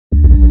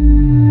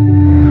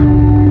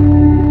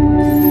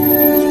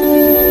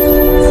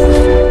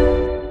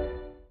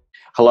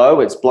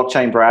Hello, it's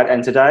BlockchainBrad,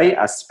 and today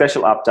a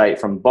special update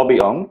from Bobby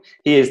Ong.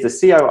 He is the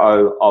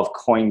COO of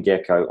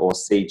CoinGecko, or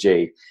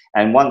CG,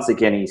 and once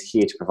again he's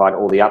here to provide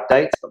all the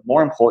updates, but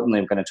more importantly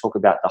I'm going to talk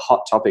about the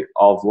hot topic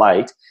of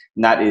late,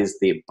 and that is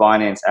the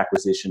Binance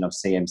acquisition of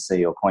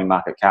CMC, or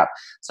CoinMarketCap.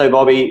 So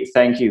Bobby,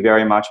 thank you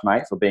very much,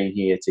 mate, for being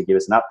here to give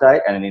us an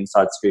update and an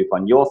inside scoop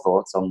on your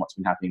thoughts on what's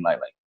been happening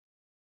lately.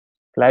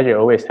 Pleasure,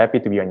 always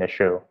happy to be on the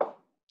show.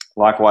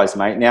 Likewise,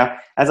 mate. Now,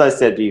 as I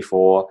said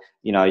before,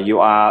 you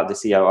are the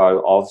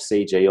COO of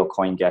CG, or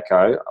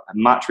CoinGecko.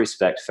 Much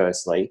respect,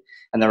 firstly.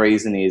 And the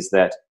reason is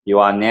that you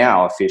are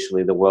now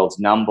officially the world's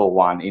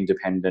 #1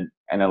 independent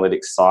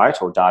analytics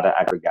site or data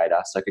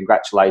aggregator. So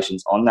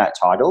congratulations on that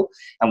title.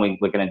 And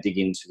we're going to dig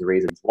into the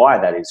reasons why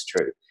that is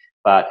true.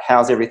 But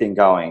how's everything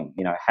going?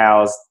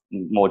 How's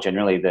more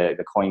generally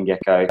the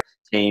CoinGecko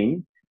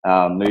team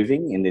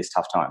moving in this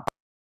tough time?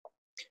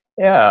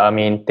 Yeah, I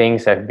mean,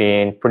 things have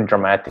been pretty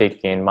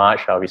dramatic in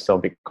March. We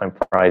saw Bitcoin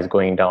price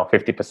going down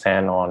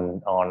 50%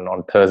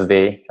 on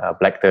Thursday,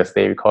 Black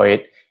Thursday, we call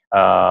it.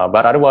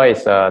 But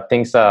otherwise,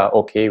 things are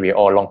okay. We're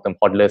all long-term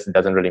hodlers. It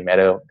doesn't really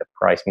matter the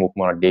price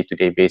movement on a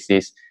day-to-day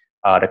basis.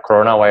 The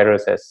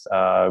coronavirus has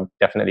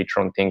definitely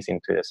thrown things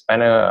into the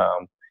spanner.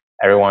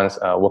 Everyone's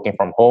working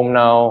from home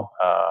now,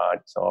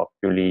 so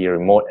purely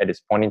remote at this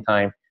point in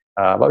time.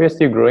 But we're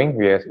still growing.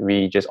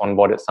 We just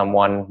onboarded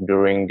someone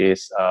during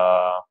this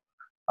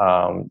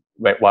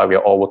while we're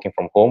all working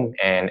from home,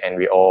 and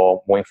we're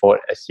all moving forward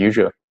as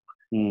usual.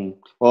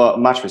 Well,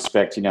 much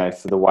respect,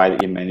 for the way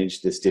that you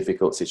manage this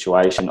difficult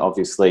situation.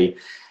 Obviously,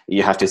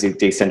 you have to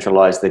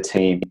decentralize the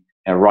team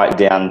right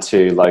down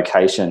to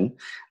location,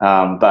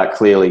 but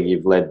clearly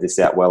you've led this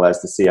out well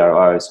as the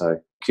COO, so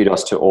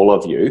kudos to all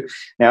of you.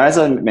 Now, as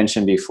I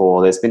mentioned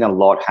before, there's been a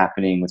lot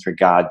happening with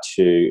regard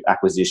to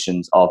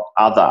acquisitions of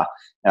other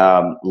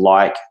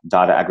like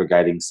data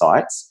aggregating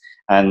sites.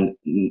 And,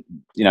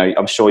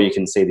 I'm sure you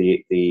can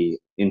see the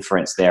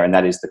inference there, and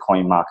that is the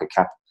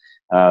CoinMarketCap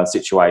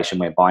situation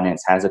where Binance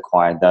has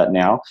acquired that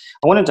now.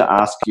 I wanted to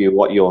ask you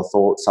what your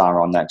thoughts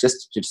are on that,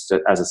 just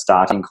as a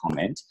starting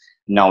comment,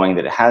 knowing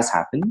that it has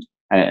happened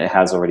and it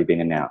has already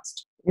been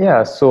announced.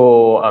 Yeah,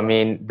 so, I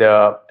mean,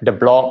 the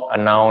blog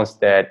announced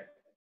that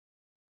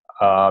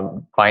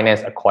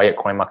Binance acquired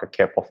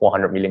CoinMarketCap for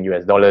 $400 million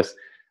US.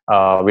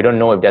 We don't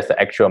know if that's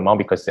the actual amount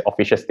because the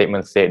official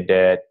statement said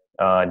that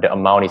the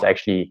amount is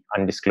actually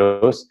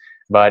undisclosed.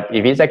 But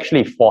if it's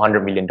actually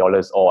 $400 million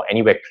or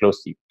anywhere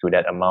close to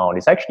that amount,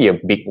 it's actually a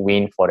big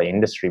win for the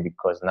industry,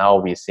 because now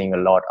we're seeing a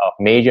lot of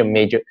major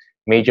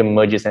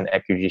mergers and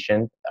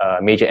acquisitions,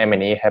 major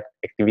M&A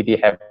activity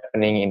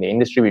happening in the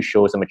industry, which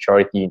shows a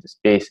maturity in the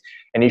space.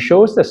 And it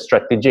shows the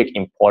strategic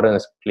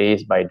importance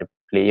placed by the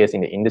players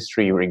in the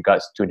industry in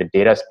regards to the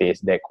data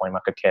space that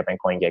CoinMarketCap and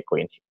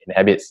CoinGecko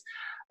inhabits.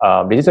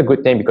 This is a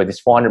good thing because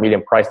this $400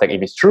 million price tag,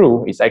 if it's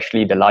true, is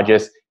actually the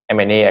largest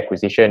M&A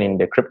acquisition in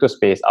the crypto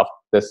space after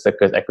the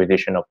Circus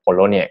acquisition of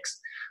Poloniex.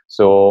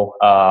 So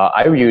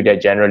I view that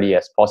generally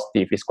as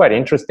positive. It's quite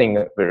interesting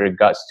with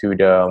regards to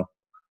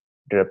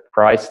the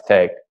price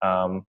tag,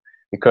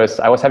 because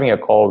I was having a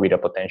call with a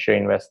potential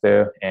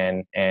investor,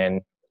 and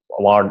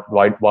while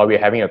we're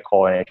having a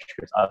call, and she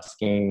was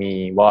asking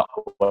me what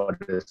are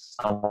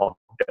some of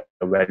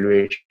the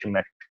valuation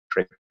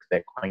metrics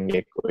that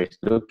CoinGecko is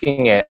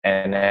looking at,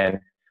 and then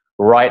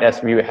right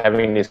as we were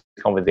having this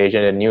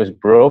conversation, the news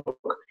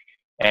broke,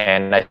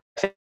 and I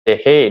said,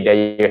 hey, there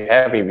you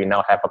have it. We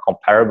now have a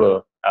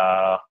comparable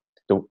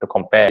to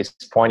compare. At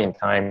this point in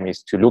time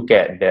is to look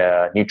at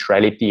the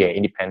neutrality and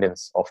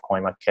independence of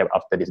CoinMarketCap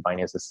after this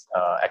Binance's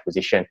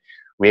acquisition.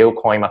 Will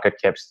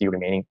CoinMarketCap still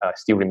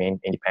remain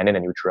independent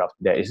and neutral after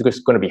that? It's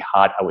just going to be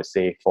hard, I would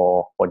say,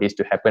 for this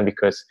to happen,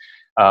 because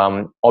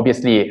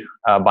obviously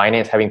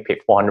Binance, having paid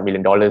 $400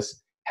 million,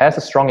 has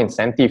a strong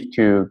incentive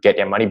to get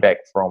their money back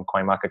from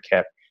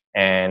CoinMarketCap,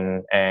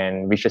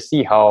 and we should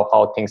see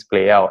how things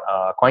play out.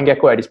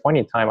 CoinGecko at this point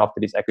in time after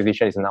this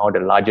acquisition is now the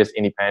largest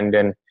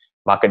independent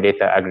market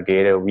data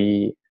aggregator.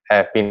 We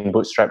have been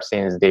bootstrapped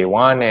since day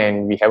one,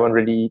 and we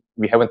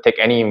haven't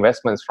taken any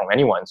investments from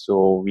anyone.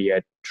 So we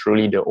are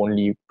truly the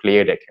only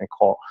player that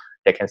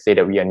can say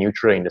that we are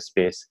neutral in the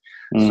space.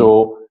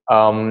 So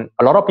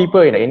a lot of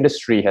people in the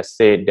industry has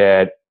said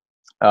that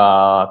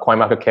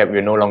CoinMarketCap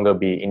will no longer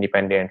be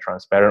independent and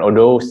transparent,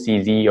 although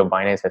CZ or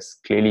Binance has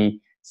clearly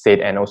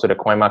said, and also the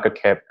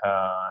CoinMarketCap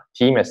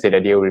team has said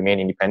that they will remain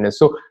independent.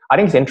 So I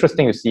think it's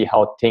interesting to see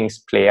how things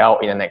play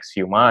out in the next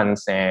few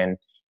months, and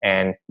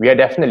we are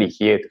definitely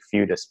here to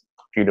fill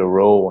the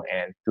role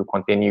and to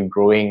continue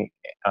growing,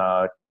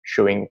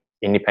 showing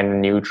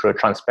independent, neutral,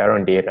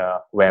 transparent data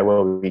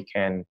wherever we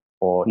can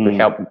to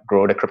help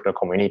grow the crypto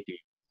community.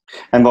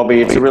 And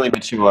Bobby, it's a really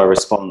mature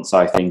response,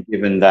 I think,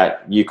 given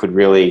that you could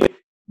really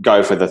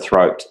go for the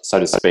throat, so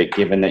to speak,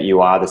 given that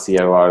you are the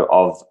COO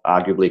of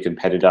arguably a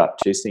competitor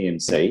to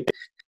CMC.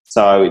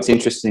 So it's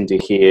interesting to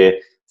hear,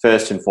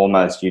 first and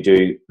foremost, you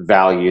do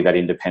value that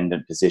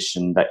independent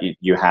position that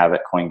you have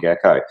at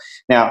CoinGecko.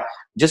 Now,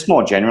 just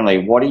more generally,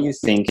 what do you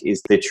think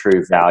is the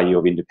true value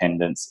of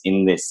independence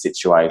in this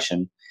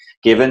situation?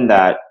 Given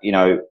that,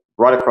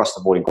 right across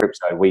the board in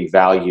crypto, we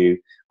value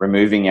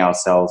removing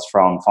ourselves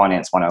from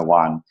Finance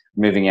 101,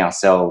 removing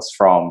ourselves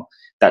from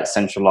that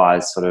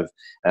centralized sort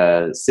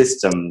of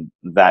system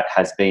that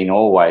has been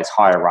always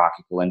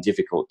hierarchical and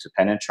difficult to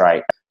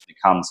penetrate when it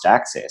comes to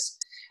access.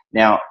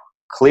 Now,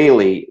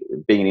 clearly,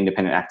 being an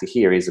independent actor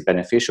here is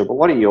beneficial, but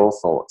what are your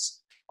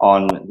thoughts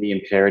on the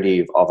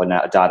imperative of a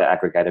data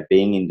aggregator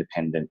being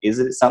independent? Is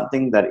it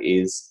something that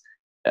is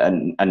a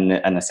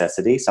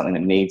necessity, something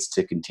that needs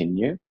to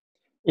continue?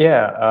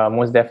 Yeah,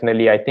 most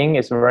definitely. I think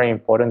it's very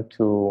important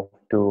to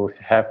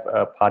have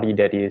a party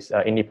that is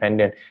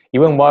independent.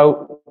 Even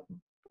while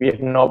we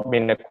have not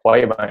been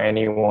acquired by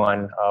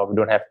anyone, we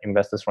don't have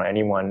investors from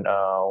anyone.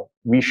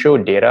 We show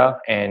data,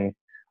 and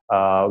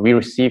we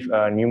receive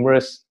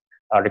numerous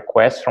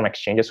requests from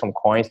exchanges, from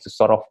coins, to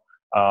sort of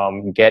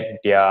get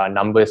their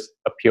numbers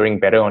appearing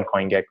better on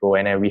CoinGecko,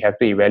 and then we have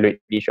to evaluate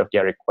each of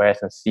their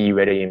requests and see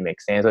whether it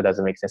makes sense or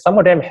doesn't make sense. Some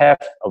of them have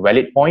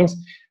valid points,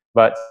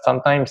 but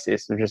sometimes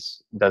it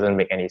just doesn't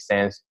make any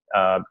sense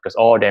because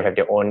all of them have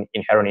their own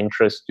inherent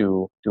interest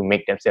to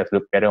make themselves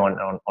look better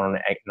on an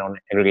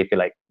aggregator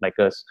like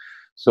us.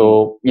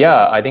 So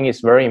yeah, I think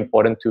it's very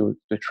important to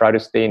try to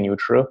stay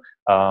neutral.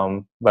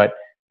 But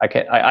I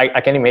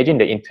can imagine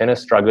the internal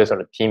struggles of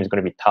the team is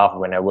going to be tough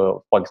whenever,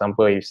 for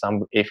example,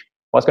 if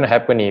what's going to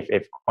happen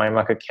if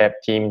CoinMarketCap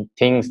team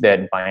thinks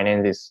that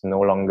Binance is no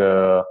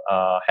longer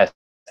has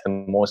the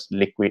most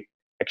liquid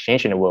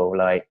exchange in the world,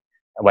 like,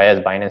 whereas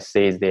Binance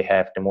says they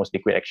have the most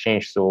liquid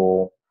exchange.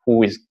 So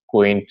who is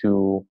going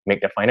to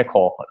make the final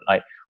call,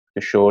 like,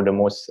 to show the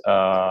most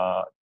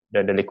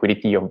the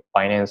liquidity of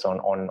Binance on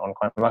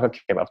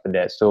CoinMarketCap after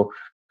that? So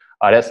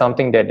that's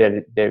something that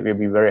will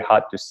be very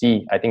hard to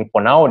see. I think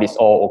for now it's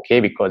all okay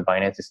because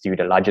Binance is still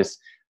the largest,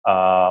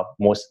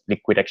 most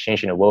liquid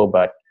exchange in the world.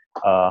 But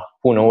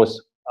who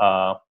knows?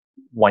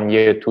 1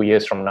 year, 2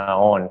 years from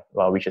now on,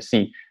 we shall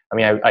see. I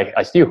mean,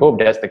 I still hope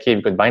that's the case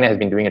because Binance has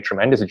been doing a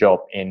tremendous job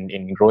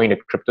in growing the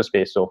crypto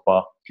space so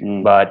far.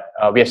 But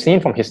we have seen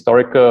from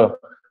history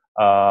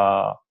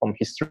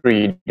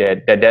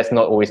that that's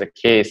not always the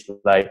case.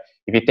 Like,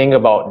 if you think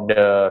about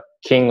the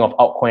king of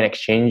altcoin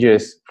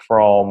exchanges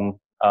from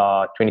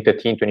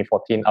 2013,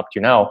 2014 up to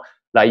now,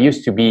 like, it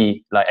used to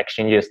be like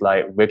exchanges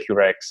like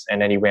Mercurex,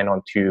 and then he went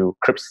on to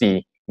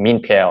Cryptsy,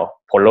 Minpal,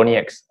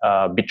 Poloniex,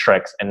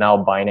 Bittrex, and now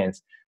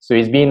Binance. So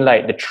it's been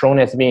like the throne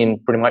has been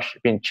pretty much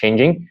been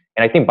changing,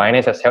 and I think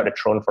Binance has held the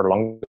throne for the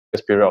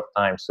longest period of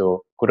time.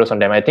 So kudos on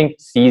them. I think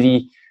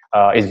CZ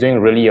is doing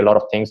really a lot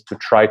of things to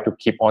try to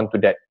keep on to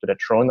the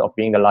throne of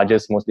being the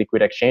largest, most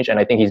liquid exchange, and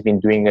I think he's been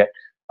doing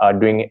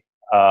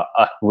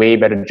a way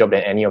better job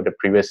than any of the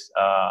previous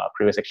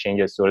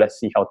exchanges. So let's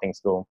see how things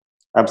go.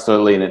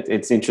 Absolutely, and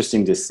it's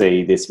interesting to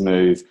see this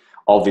move.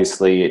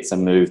 Obviously, it's a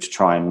move to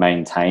try and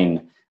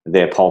maintain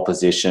their pole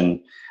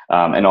position.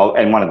 And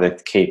one of the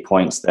key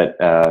points that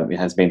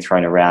has been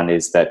thrown around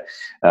is that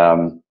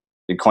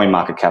the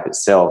CoinMarketCap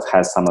itself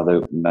has some of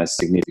the most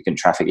significant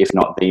traffic, if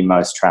not the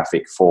most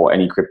traffic, for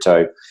any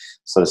crypto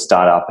sort of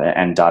startup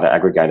and data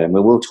aggregator. And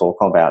we will talk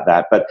about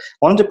that. But I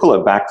wanted to pull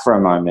it back for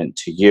a moment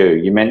to you.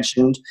 You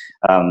mentioned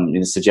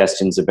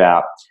suggestions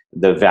about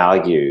the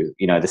value,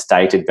 the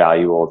stated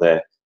value or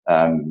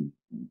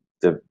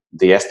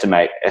the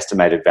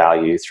estimated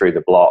value through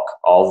the block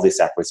of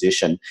this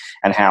acquisition,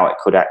 and how it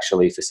could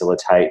actually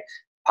facilitate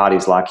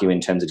parties like you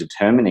in terms of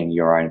determining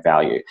your own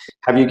value.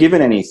 Have you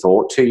given any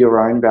thought to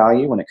your own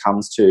value when it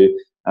comes to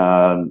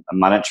a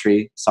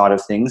monetary side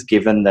of things,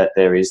 given that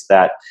there is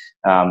that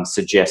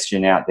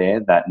suggestion out there,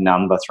 that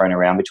number thrown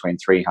around between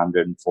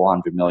 300 and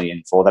 400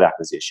 million for that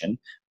acquisition?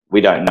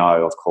 We don't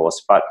know, of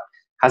course, but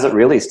has it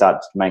really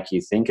started to make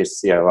you think as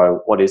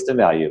COO, what is the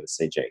value of a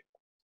CG?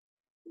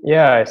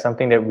 Yeah, it's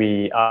something that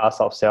we ask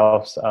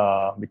ourselves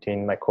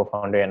between my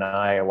co-founder and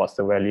I. What's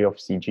the value of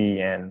CG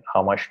and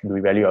how much do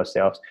we value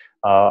ourselves?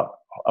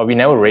 We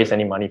never raise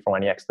any money from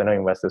any external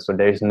investors, so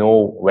there is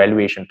no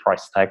valuation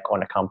price tag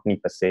on a company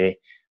per se.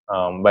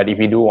 But if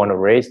we do want to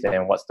raise,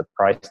 then what's the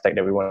price tag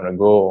that we want to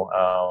go?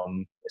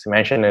 As I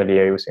mentioned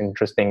earlier, it was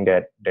interesting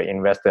that the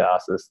investor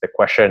asked us the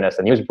question as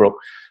the news broke.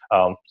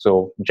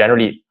 So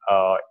generally,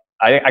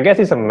 I guess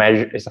it's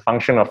a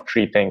function of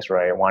three things,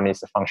 right? One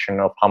is a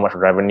function of how much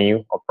revenue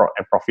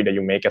and profit that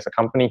you make as a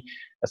company.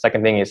 The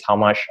second thing is how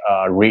much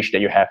reach that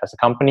you have as a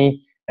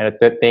company. And the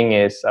third thing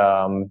is,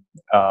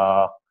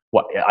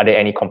 what are there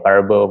any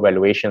comparable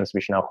valuations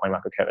which now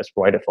CoinMarketCap has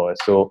provided for us?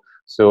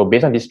 So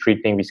based on these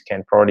three things, we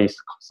can probably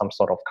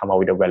come up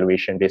with a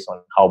valuation based on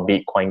how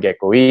big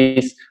CoinGecko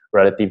is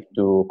relative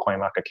to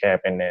CoinMarketCap,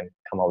 and then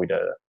come up with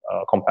a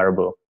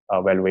comparable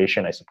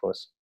valuation, I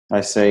suppose.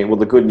 I see. Well,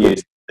 the good news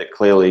is that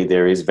clearly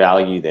there is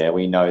value there.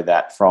 We know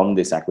that from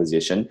this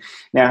acquisition.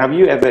 Now, have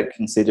you ever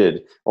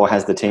considered, or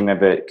has the team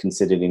ever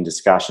considered in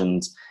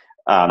discussions,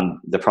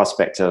 the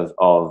prospect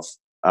of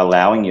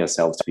allowing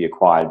yourselves to be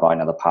acquired by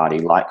another party,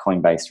 like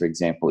Coinbase, for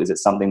example? Is it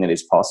something that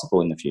is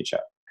possible in the future?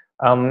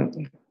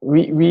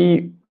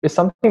 It's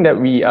something that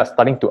we are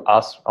starting to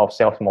ask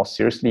ourselves more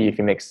seriously if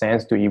it makes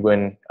sense to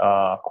even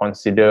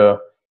consider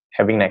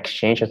having an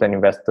exchange as an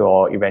investor,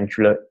 or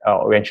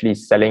eventually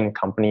selling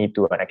company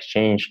to an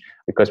exchange,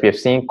 because we have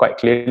seen quite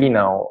clearly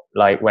now,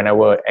 like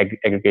whenever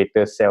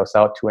aggregator sells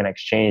out to an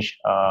exchange,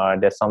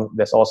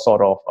 there's all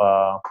sort of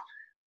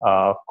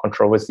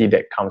controversy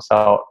that comes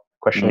out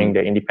questioning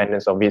the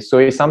independence of it. So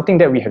it's something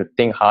that we have to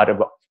think hard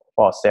about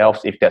for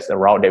ourselves if that's the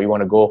route that we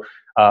want to go.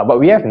 But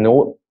we have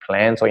no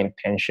plans or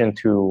intention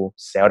to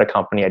sell the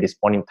company at this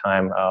point in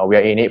time. We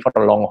are in it for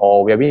the long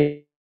haul. We have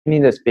been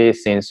in the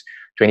space since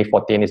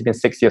 2014. It's been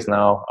 6 years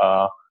now.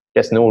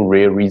 There's no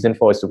real reason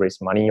for us to raise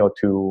money or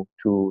to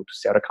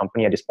sell the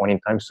company at this point in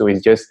time. So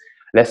it's just,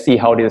 let's see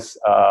how this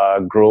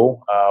grow.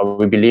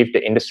 We believe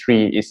the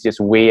industry is just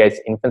way at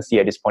its infancy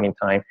at this point in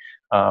time.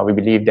 We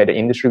believe that the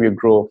industry will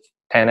grow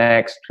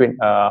 10x,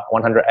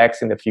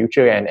 100x in the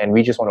future, and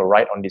we just want to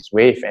ride on this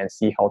wave and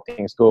see how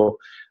things go.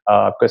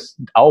 Because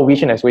our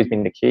vision has always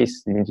been the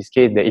case, in this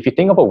case, that if you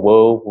think of a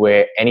world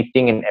where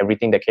anything and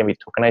everything that can be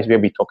tokenized will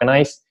be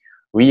tokenized,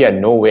 we are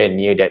nowhere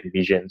near that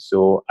vision.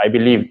 So I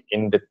believe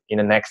in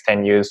the next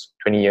 10 years,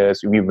 20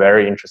 years, it'll be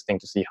very interesting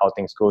to see how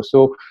things go.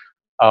 So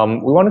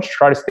we want to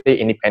try to stay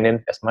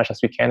independent as much as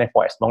we can and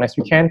for as long as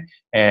we can,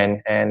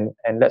 and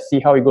let's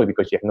see how it goes,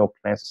 because you have no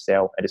plans to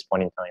sell at this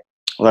point in time.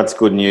 Well, that's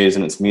good news,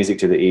 and it's music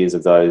to the ears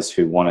of those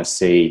who want to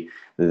see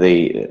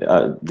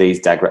these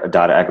data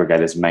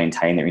aggregators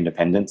maintain their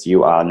independence.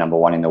 You are number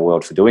one in the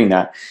world for doing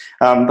that.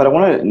 But I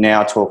want to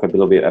now talk a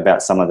little bit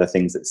about some of the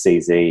things that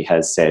CZ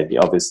has said,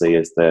 obviously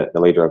as the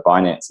leader of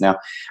Binance. Now,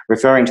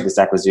 referring to this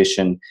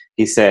acquisition,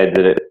 he said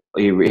that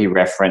he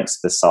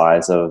referenced the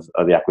size of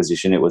the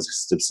acquisition. It was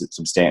a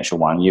substantial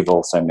one. You've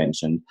also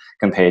mentioned,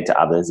 compared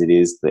to others, it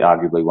is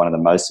arguably one of the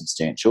most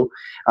substantial.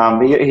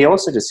 But he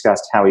also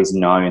discussed how he's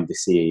known the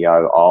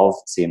CEO of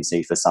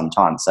CMC for some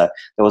time. So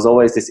there was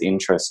always this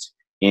interest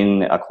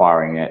in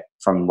acquiring it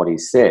from what he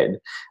said.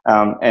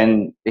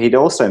 And he'd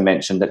also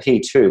mentioned that he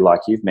too, like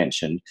you've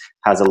mentioned,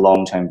 has a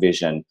long-term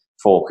vision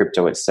for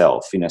crypto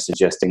itself,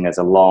 suggesting there's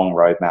a long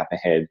roadmap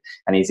ahead,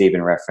 and he's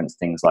even referenced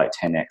things like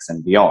 10x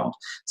and beyond.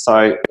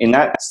 So in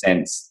that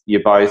sense,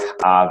 you both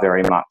are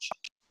very much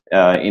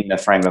in the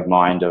frame of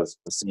mind of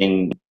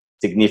seeing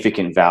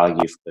significant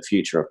value for the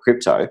future of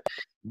crypto.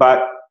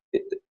 But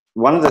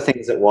one of the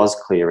things that was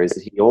clear is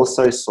that he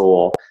also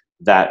saw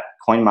that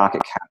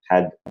CoinMarketCap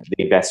had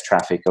the best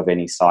traffic of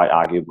any site,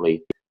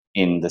 arguably,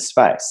 in the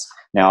space.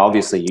 Now,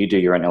 obviously, you do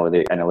your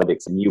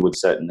analytics, and you would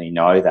certainly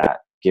know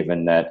that,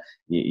 given that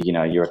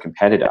you're a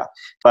competitor.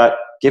 But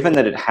given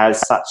that it has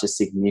such a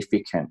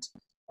significant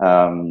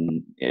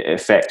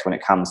effect when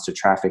it comes to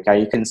traffic, are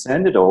you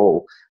concerned at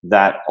all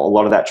that a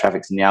lot of that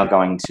traffic is now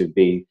going to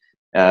be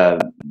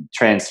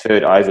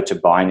transferred over to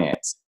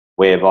Binance,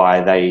 whereby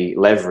they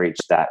leverage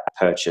that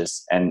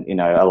purchase and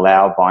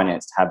allow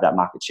Binance to have that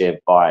market share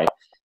by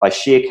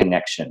sheer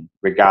connection,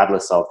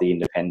 regardless of the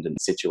independent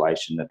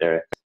situation that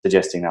they're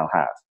suggesting they'll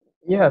have?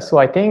 Yeah, so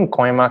I think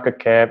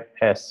CoinMarketCap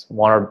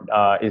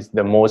is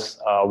the most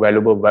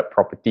valuable web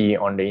property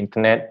on the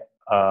internet,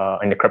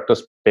 in the crypto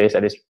space.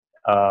 At this,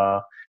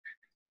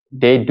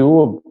 they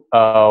do.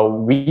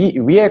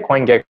 We at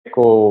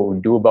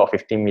CoinGecko do about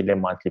 15 million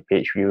monthly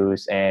page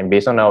views, and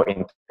based on our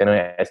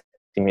internal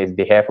estimates,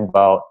 they have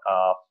about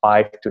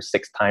 5 to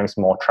 6 times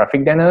more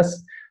traffic than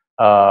us.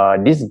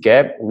 This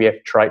gap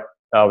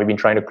we've been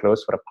trying to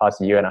close for the past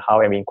year and a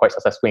half, and been quite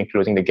successful in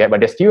closing the gap.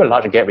 But there's still a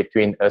large gap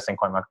between us and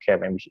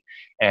CoinMarketCap,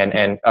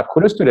 and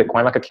kudos to the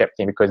CoinMarketCap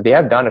team, because they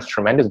have done a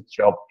tremendous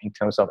job in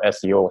terms of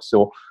SEO.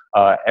 So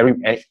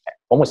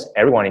almost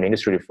everyone in the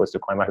industry refers to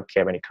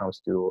CoinMarketCap when it comes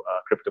to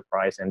crypto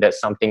price, and that's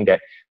something that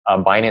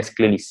Binance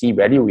clearly see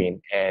value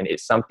in, and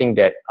it's something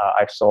that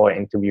I saw an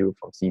interview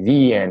from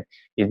CZ, and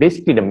it's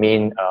basically the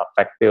main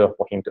factor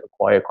for him to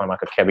acquire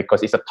CoinMarketCap,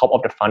 because it's a top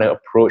of the funnel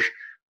approach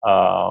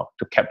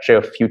to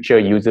capture future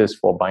users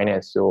for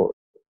Binance. So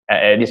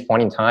at this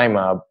point in time,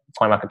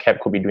 CoinMarketCap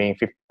could be doing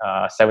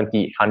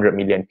 70, 100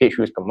 million page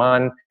views per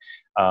month.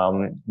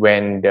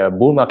 When the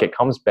bull market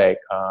comes back,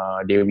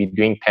 they will be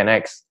doing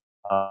 10x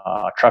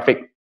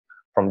traffic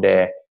from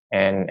there,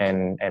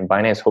 and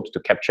Binance hopes to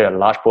capture a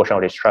large portion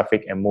of this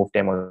traffic and move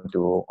them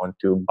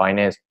onto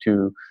Binance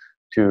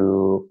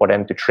for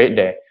them to trade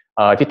there.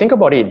 If you think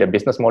about it, the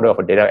business model of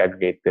a data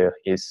aggregator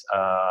is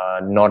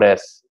not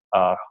as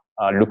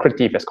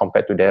lucrative as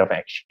compared to that of an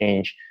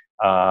exchange.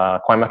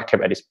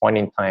 CoinMarketCap at this point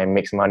in time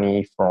makes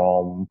money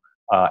from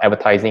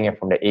advertising and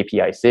from the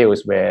API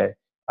sales, where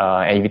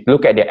and if you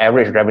look at the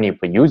average revenue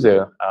per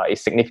user,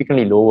 it's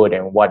significantly lower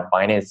than what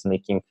Binance is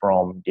making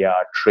from their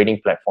trading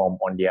platform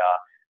on their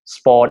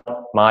spot,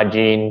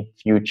 margin,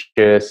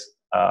 futures,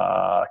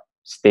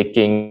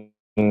 staking,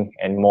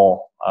 and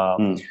more.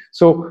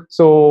 So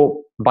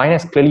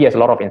Binance clearly has a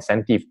lot of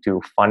incentive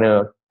to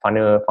funnel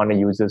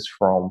users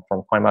from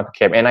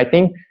CoinMarketCap. And I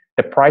think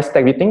the price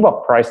tag, we think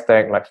about price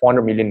tag, like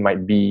 400 million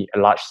might be a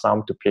large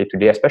sum to pay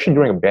today, especially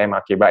during a bear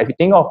market. But if you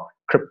think of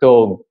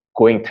crypto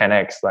going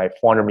 10x, like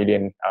 400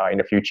 million in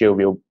the future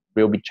will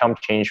be chump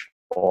change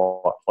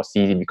for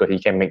CZ, because he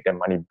can make the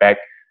money back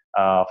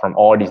from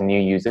all these new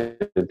users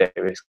that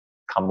will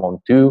come on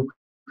to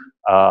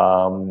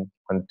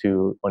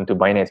onto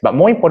Binance. But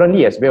more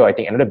importantly as well, I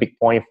think another big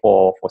point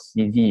for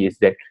CZ is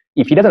that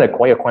if he doesn't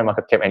acquire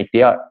CoinMarketCap and if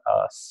they are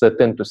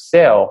certain to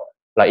sell,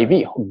 like if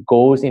it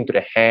goes into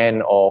the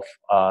hand of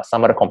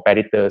some other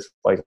competitors,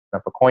 for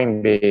example,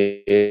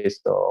 Coinbase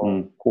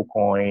or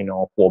KuCoin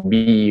or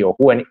Huobi or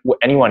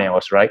anyone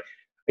else, right?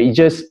 It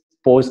just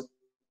poses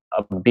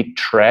a big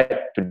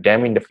threat to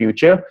them in the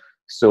future.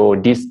 So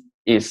this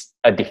is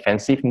a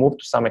defensive move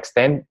to some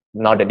extent.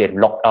 Now that they've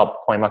locked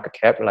up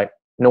CoinMarketCap, like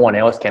no one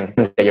else can,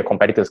 that your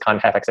competitors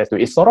can't have access to.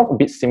 It's sort of a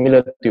bit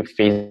similar to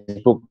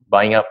Facebook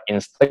buying up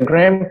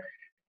Instagram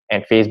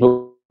and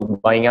Facebook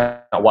buying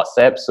up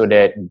WhatsApp so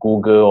that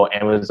Google or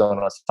Amazon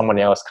or someone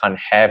else can't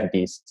have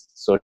these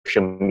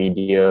social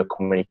media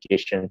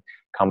communication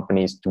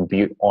companies to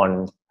build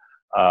on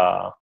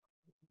a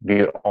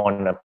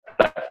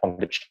platform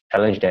to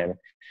challenge them.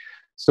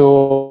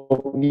 So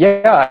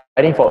yeah,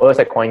 I think for us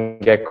at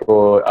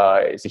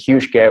CoinGecko, it's a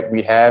huge gap.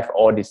 We have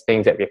all these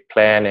things that we've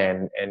planned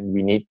and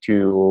we need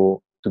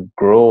to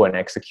grow and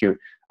execute.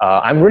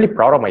 I'm really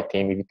proud of my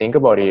team. If you think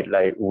about it,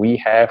 like we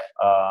have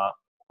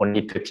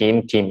only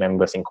 13 team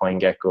members in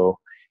CoinGecko,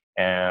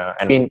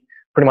 and been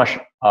pretty much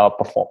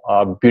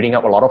building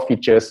up a lot of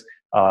features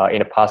in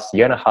the past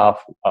year and a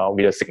half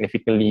with a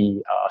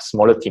significantly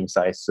smaller team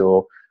size.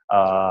 So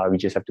we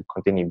just have to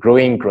continue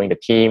growing the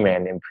team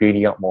and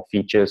building up more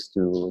features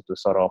to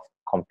sort of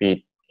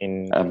compete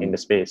in the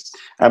space.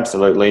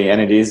 Absolutely, and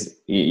it is,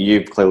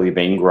 you've clearly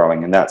been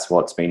growing, and that's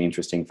what's been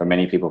interesting for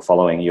many people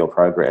following your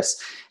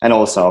progress. And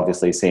also,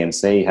 obviously,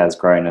 CMC has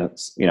grown,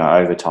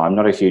 over time.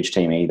 Not a huge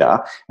team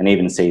either, and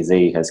even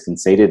CZ has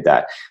conceded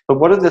that. But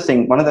one of the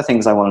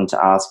things I wanted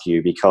to ask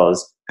you,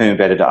 because whom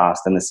better to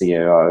ask than the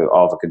CEO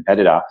of a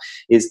competitor,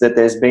 is that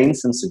there's been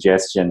some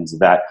suggestions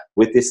that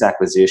with this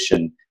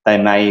acquisition,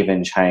 they may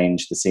even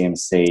change the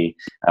CMC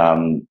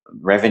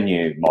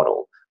revenue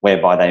model,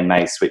 whereby they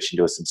may switch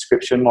into a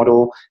subscription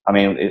model. I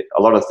mean,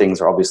 a lot of things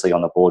are obviously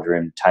on the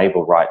boardroom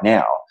table right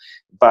now,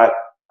 but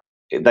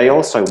they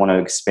also want to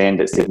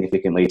expand it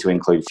significantly to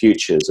include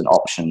futures and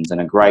options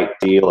and a great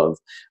deal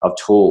of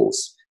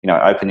tools,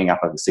 opening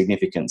up a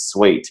significant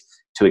suite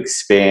to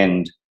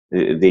expand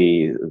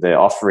the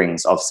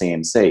offerings of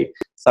CMC.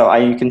 So are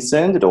you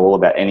concerned at all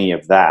about any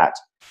of that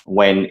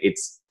when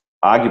it's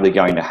arguably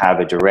going to have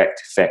a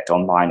direct effect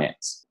on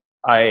Binance?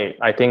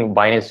 I think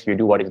Binance will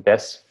do what is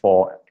best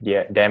for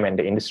them and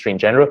the industry in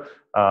general.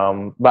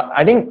 But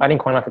I think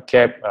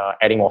CoinMarketCap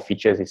adding more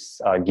features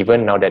is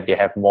given now that they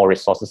have more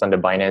resources under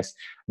Binance.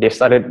 They've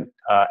started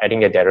adding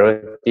their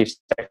derivatives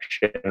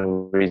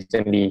section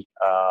recently.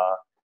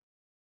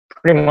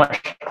 Pretty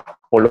much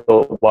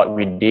follow what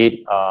we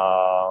did,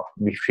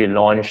 which we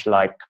launched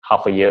like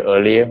half a year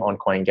earlier on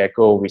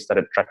CoinGecko. We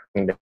started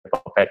tracking the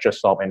perpetual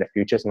swap and the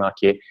futures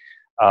market.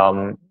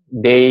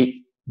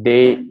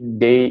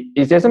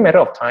 It's just a matter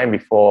of time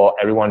before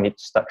everyone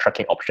needs to start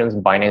tracking options.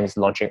 Binance is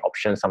launching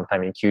options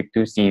sometime in Q2.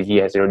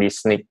 CZ has already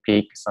sneak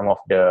peeked some of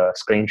the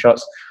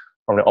screenshots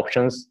from the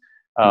options.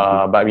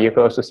 But we can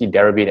also see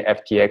Deribit and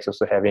FTX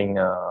also having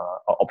an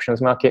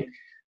options market.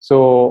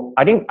 So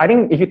I think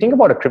if you think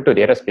about the crypto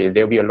data space,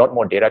 there will be a lot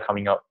more data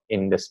coming out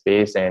in the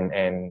space, and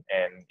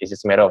it's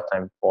just a matter of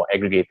time for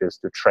aggregators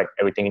to track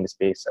everything in the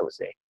space, I would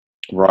say.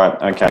 Right.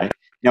 Okay.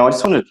 Now, I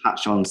just want to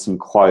touch on some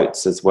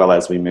quotes as well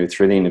as we move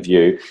through the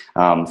interview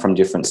from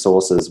different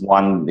sources.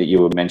 One that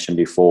you mentioned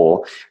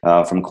before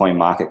from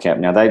CoinMarketCap.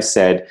 Now, they've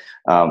said,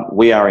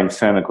 we are in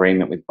firm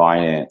agreement with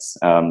Binance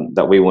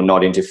that we will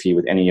not interfere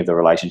with any of the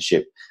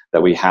relationship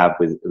that we have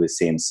with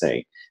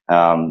CMC.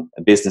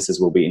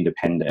 Businesses will be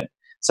independent.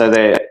 So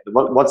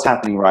what's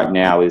happening right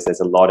now is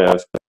there's a lot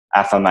of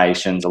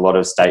affirmations, a lot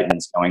of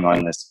statements going on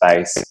in the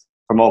space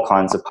from all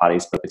kinds of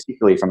parties, but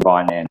particularly from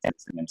Binance and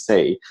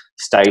CMC,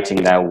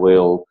 stating they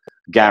will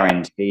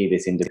guarantee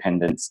this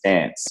independent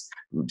stance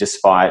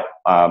despite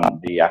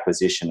the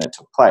acquisition that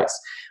took place.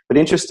 But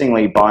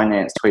interestingly,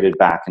 Binance tweeted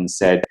back and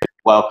said,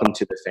 "Welcome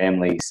to the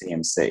family,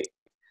 CMC."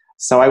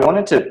 So I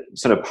wanted to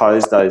sort of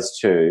pose those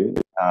two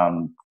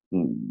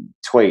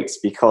tweets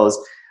because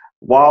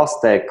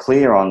whilst they're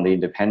clear on the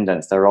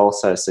independence, they're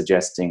also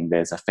suggesting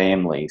there's a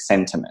family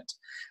sentiment.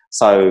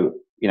 So,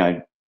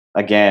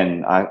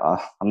 again, I'm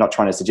not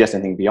trying to suggest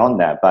anything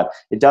beyond that, but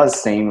it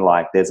does seem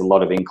like there's a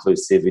lot of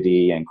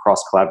inclusivity and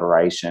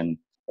cross-collaboration.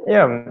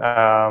 Yeah,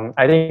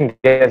 I think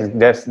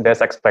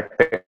that's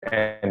expected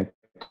and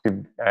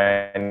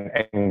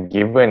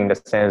given the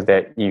sense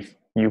that if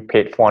you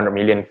paid 400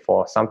 million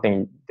for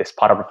something that's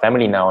part of the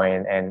family now,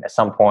 and at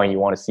some point you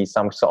want to see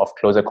some sort of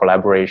closer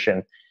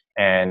collaboration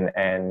and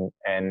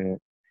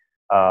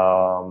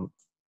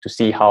to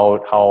see how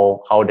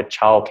the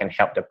child can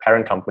help the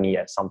parent company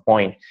at some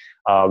point.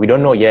 We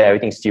don't know yet.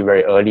 Everything's still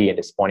very early at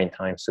this point in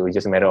time, so it's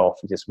just a matter of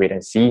just wait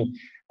and see.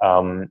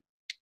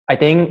 I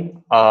think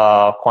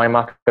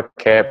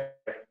CoinMarketCap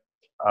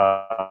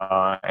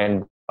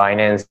and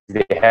Binance,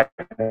 they have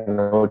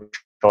no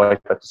choice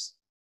but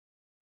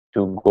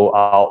to go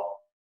out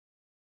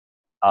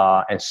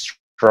and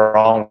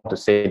strong to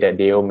say that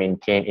they will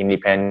maintain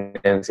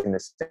independence in the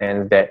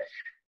sense that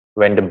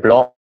when the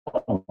block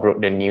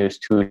broke the news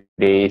 2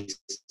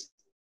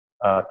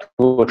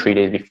 or 3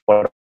 days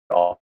before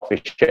the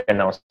official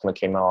announcement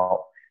came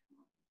out.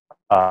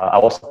 I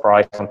was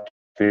surprised on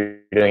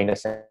Twitter in the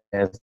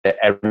sense that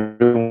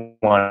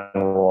everyone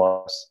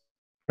was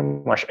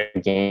pretty much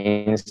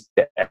against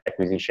the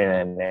acquisition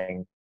and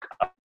then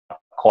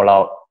call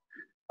out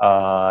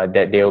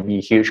that there will be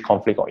huge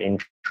conflict of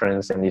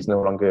interest and there's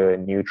no longer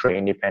neutral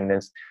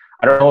independence.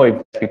 I don't know if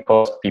it's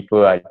because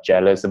people are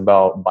jealous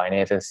about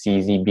Binance and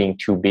CZ being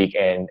too big,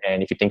 and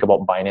if you think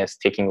about Binance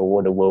taking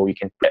over the world,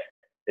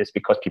 it's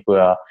because people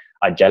are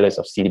jealous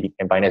of CZ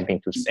and Binance being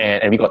too,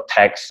 and we got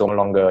taxed so no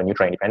longer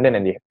neutral independent,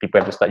 and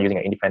people have to start using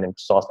an independent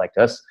source like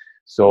us.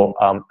 So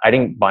I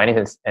think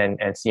Binance and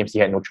CMC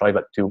had no choice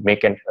but to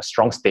make a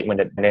strong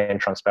statement and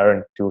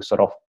transparent to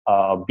sort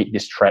of beat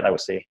this threat, I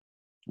would say.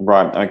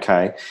 Right,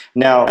 okay.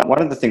 Now, one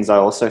of the things I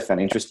also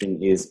found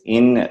interesting is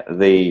in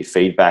the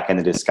feedback and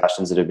the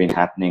discussions that have been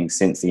happening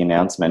since the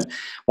announcement,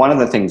 one of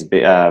the things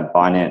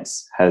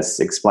Binance has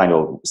explained,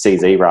 or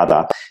CZ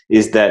rather,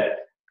 is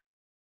that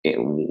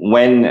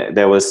when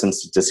there was some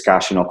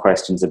discussion or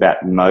questions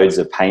about modes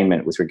of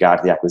payment with regard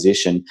to the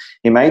acquisition,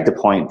 he made the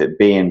point that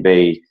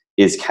BNB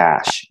is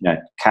cash,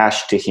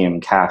 cash to him,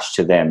 cash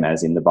to them,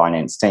 as in the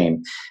Binance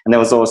team. And there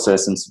was also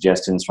some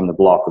suggestions from the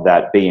block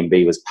that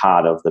BNB was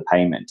part of the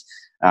payment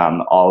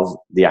of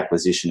the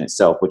acquisition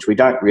itself, which we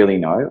don't really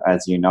know,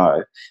 as you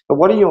know. But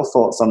what are your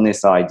thoughts on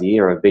this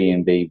idea of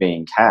BNB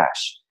being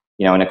cash,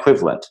 an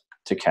equivalent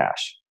to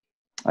cash?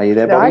 Are you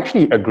there, Bobby? I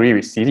actually agree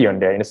with CZ on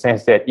that in the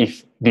sense that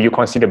do you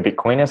consider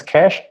Bitcoin as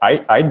cash?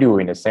 I do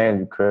in a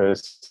sense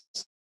because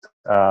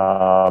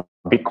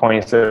Bitcoin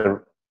is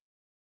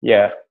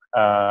yes.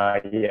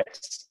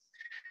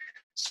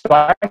 So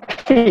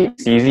actually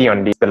it's easy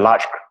on this, the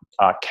large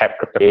cap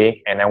crypto,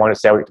 and I want to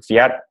sell it to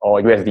fiat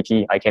or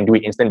USDT, I can do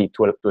it instantly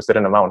to a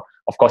certain amount.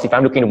 Of course, if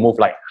I'm looking to move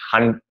like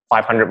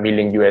 500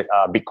 million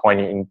Bitcoin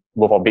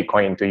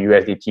into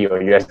USDT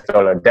or US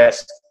dollar,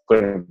 that's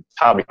going to be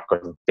tough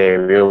because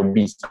there will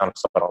be some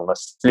sort of a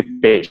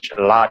slippage,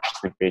 a large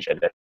slippage at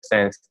that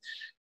sense.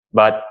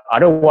 But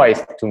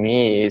otherwise, to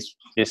me,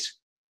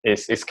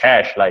 it's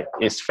cash. Like,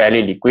 it's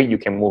fairly liquid. You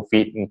can move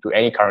it into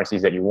any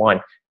currencies that you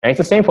want, and it's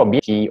the same for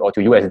BT or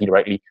to USD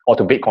directly or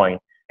to Bitcoin.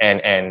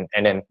 And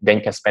then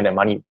you can spend the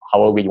money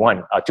however you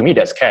want. To me,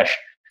 that's cash.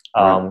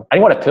 I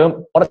think what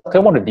the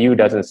term of the deal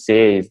doesn't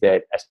say is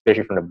that,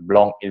 especially from the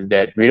blog, is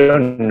that we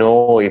don't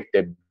know if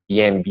the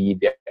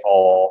BNB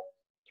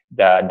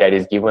that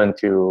is given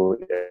to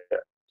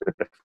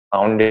the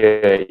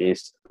founder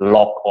is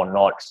locked or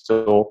not.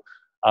 So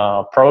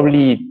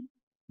probably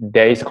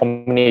there is a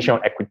combination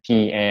of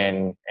equity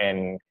and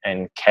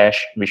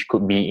cash, which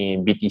could be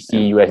in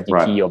BTC,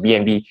 USDT, or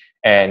BNB,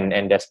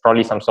 and there's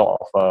probably some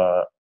sort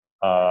of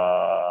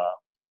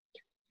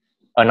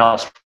earn-out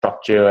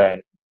structure,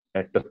 and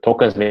the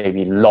tokens may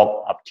be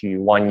locked up to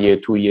 1 year,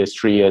 2 years,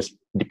 3 years,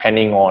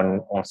 depending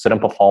on certain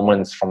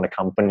performance from the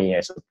company, I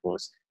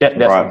suppose.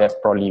 That's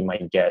probably my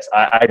guess.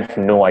 I have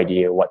no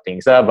idea what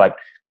things are, but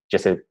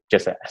just an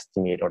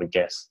estimate or a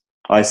guess.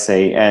 I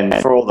see. And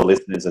for all the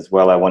listeners as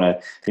well, I want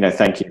to,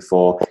 thank you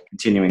for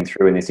continuing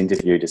through in this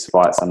interview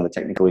despite some of the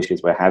technical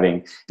issues we're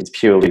having. It's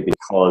purely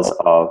because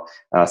of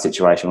a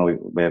situation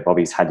where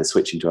Bobby's had to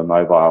switch into a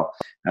mobile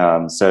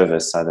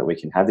service so that we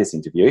can have this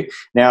interview.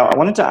 Now, I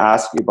wanted to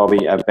ask you,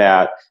 Bobby,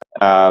 about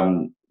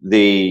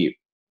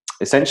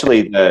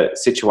essentially the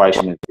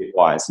situation with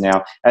Bitwise.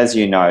 Now, as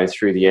you know,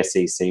 through the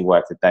SEC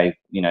work that they've,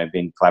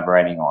 been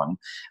collaborating on,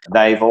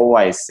 they've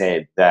always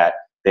said that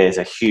there's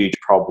a huge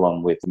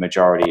problem with the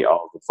majority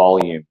of the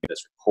volume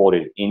that's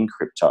reported in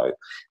crypto.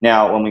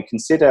 Now, when we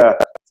consider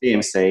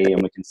CMC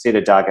and we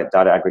consider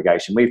data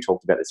aggregation, we've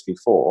talked about this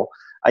before,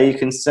 are you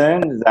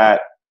concerned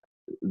that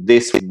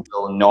this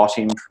will not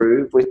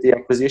improve with the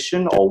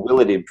acquisition, or will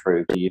it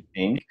improve, do you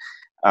think,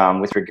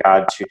 with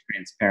regard to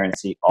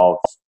transparency of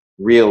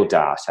real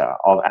data,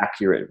 of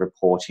accurate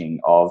reporting,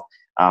 of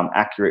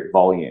accurate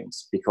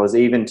volumes? Because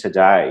even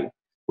today,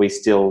 we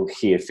still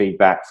hear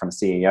feedback from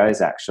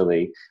CEOs,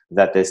 actually,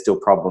 that there's still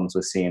problems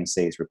with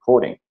CMC's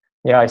reporting.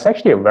 Yeah, it's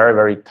actually a very,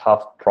 very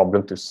tough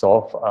problem to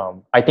solve.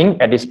 I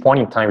think at this point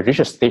in time, we've reached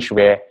a stage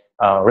where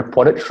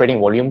reported trading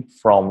volume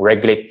from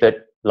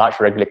large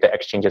regulated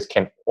exchanges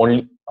can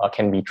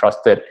be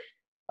trusted.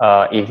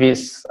 If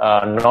it's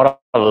not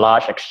a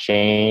large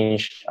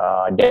exchange,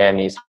 then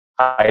it's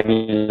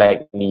highly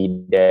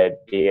likely that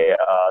they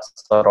are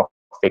sort of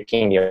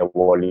faking their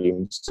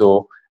volume.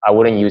 So I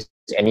wouldn't use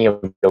any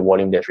of the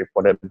volume that's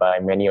reported by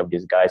many of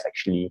these guys,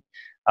 actually.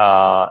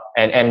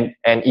 And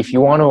if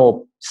you want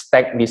to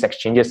stack these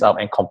exchanges up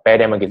and compare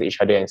them against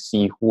each other and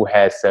see who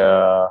has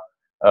a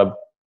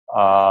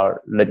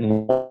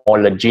more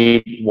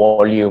legit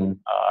volume,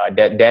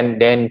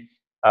 then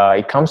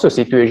it comes to a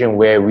situation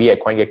where we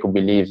at CoinGecko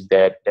believes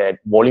that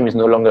volume is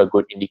no longer a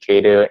good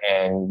indicator,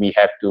 and we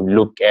have to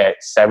look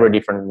at several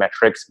different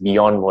metrics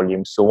beyond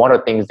volume. So one of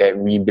the things that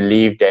we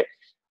believe that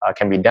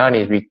can be done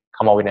is we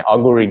come up with an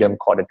algorithm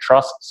called the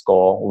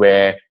TrustScore,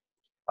 where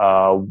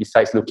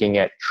besides looking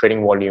at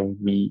trading volume,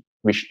 we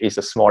which is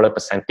a smaller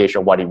percentage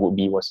of what it would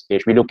be was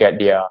stage. We look at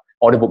their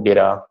order book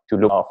data to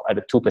look at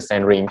the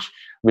 2% range.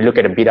 We look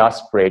at the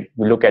bid-ask spread.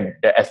 We look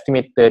at the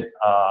estimated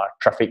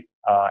traffic,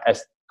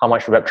 as how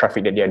much web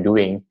traffic that they are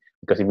doing.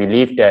 Because we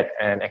believe that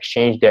an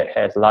exchange that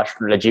has large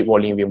legit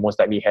volume will most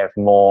likely have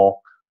more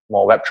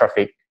web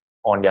traffic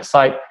on their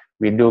site.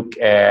 We look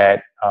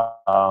at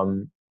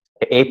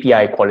the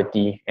API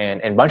quality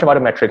and a bunch of other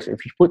metrics.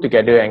 If you put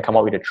together and come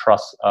up with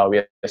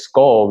with a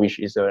score, which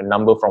is a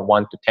number from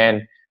 1 to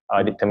 10,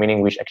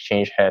 determining which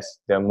exchange has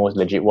the most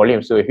legit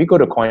volume. So if we go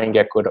to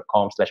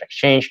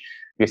CoinGecko.com/exchange,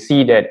 we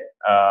see that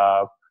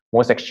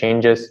most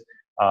exchanges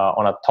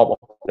on the top of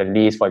the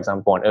list, for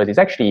example, on Earth, is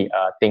actually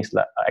things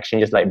like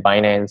exchanges like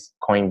Binance,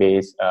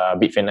 Coinbase,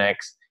 Bitfinex,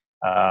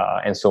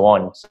 and so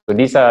on. So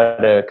these are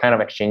the kind of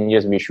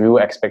exchanges which we will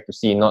expect to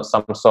see, not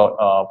some sort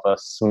of a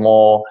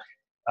small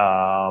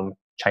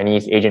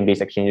Chinese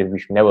Asian-based exchanges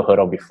which we've never heard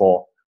of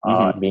before,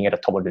 being at the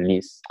top of the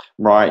list.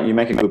 Right, you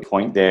make a good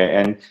point there.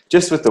 And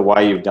just with the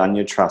way you've done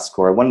your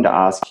TrustScore, I wanted to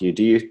ask you,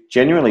 do you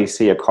generally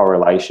see a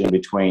correlation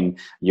between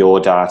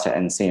your data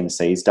and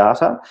CMC's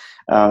data?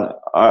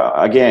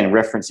 Again,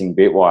 referencing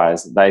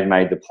Bitwise, they've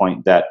made the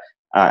point that,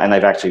 and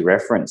they've actually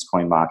referenced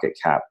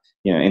CoinMarketCap,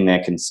 in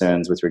their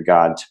concerns with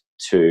regard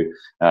to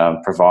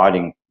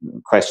providing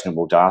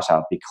questionable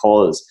data,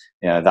 because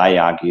they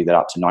argue that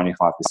up to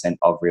 95%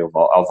 of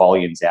of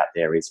volumes out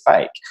there is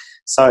fake.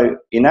 So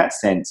in that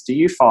sense, do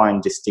you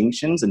find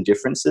distinctions and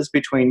differences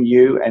between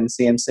you and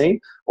CMC,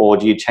 or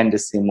do you tend to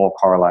see more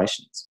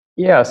correlations?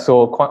 Yeah,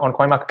 so on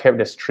CoinMarketCap,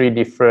 there's 3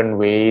 different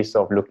ways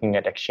of looking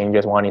at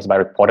exchanges. One is by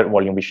reported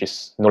volume, which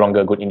is no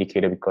longer a good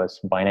indicator because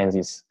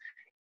Binance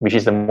which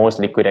is the most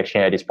liquid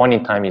exchange at this point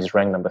in time, is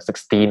ranked number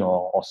 16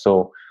 or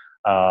so.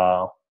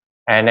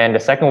 And then the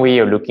second way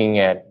of looking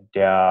at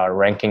their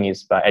ranking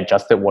is by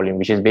adjusted volume,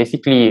 which is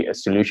basically a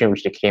solution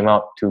which they came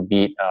out to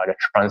beat the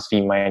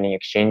transfer mining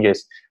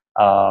exchanges,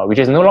 which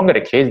is no longer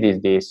the case these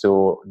days.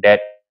 So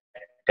that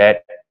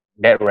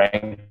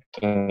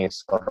ranking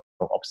is sort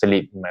of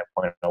obsolete in my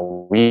point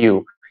of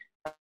view.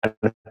 And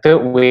the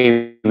third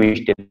way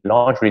which they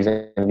launched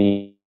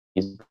recently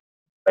is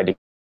by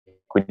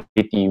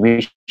liquidity,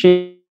 which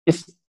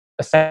is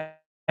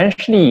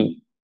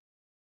essentially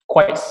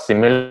quite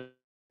similar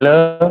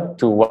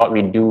to what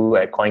we do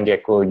at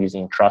CoinGecko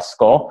using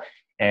TrustScore,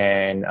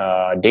 and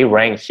they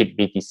rank HIT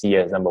BTC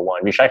as number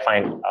 1, which I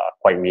find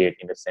quite weird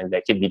in the sense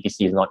that HIT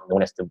BTC is not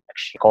known as the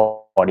exchange,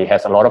 or it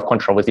has a lot of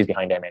controversies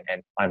behind them,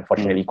 and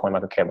unfortunately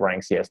CoinMarketCap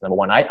ranks it as number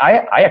 1.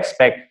 I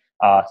expect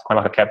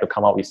CoinMarketCap to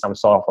come out with some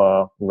sort of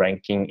a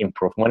ranking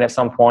improvement at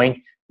some point,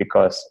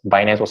 because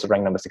Binance was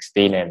ranked number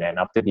 16, and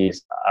after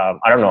this,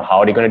 I don't know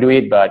how they're going to do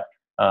it, but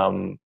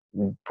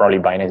probably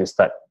Binance will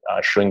start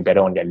showing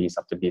better on their list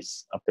after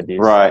this.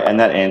 Right, and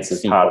that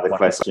answers part of the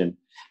question.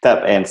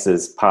 That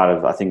answers part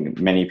of, I think,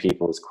 many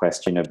people's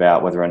question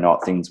about whether or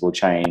not things will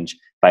change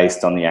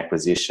based on the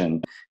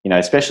acquisition.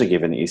 Especially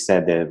given that you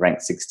said they're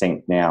ranked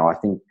 16th now. I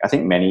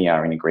think many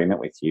are in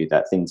agreement with you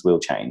that things will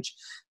change.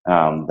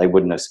 They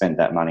wouldn't have spent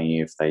that money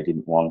if they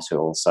didn't want to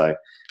also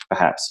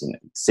perhaps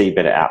see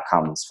better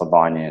outcomes for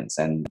Binance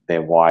and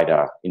their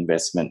wider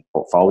investment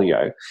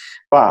portfolio.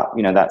 But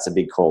that's a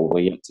big call.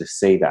 We have to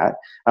see that.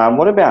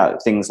 What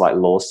about things like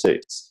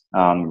lawsuits,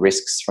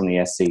 risks from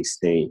the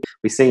SEC?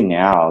 We see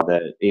now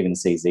that even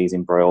CZ is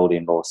embroiled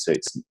in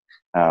lawsuits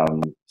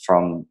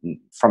from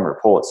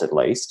reports, at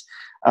least.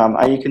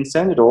 Are you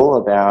concerned at all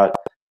about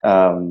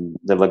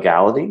the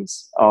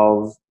legalities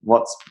of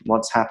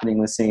what's happening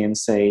with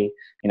CMC?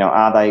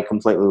 Are they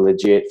completely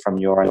legit from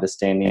your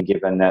understanding,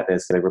 given that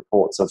there's the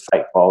reports of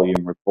fake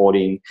volume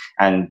reporting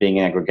and being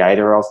an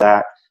aggregator of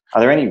that?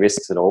 Are there any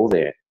risks at all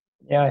there?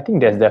 Yeah, I think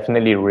there's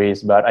definitely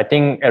risks, but I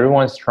think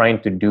everyone's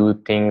trying to do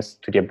things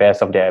to the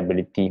best of their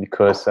ability,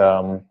 because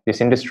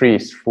this industry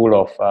is full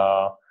of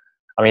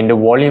the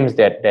volumes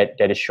that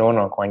is shown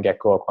on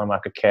CoinGecko or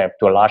CoinMarketCap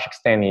to a large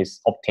extent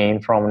is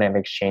obtained from an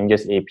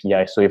exchange's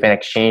API. So if an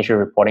exchange is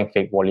reporting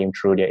fake volume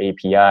through their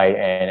API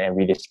and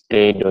we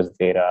display those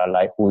data,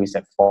 like who is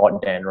at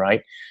fault then,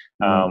 right?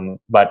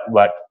 But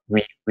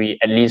we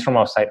at least from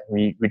our side,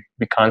 we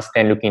can't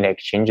stand looking at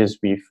exchanges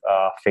with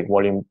fake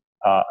volume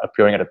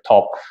appearing at the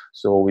top.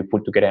 So we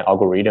put together an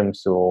algorithm.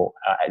 So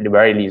at the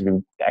very least,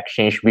 the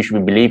exchange, which we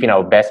believe in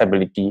our best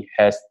ability,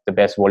 has the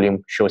best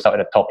volume, shows up at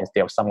the top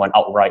instead of someone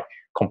outright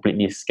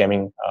completely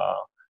scamming,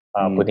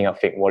 putting up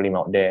fake volume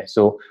out there.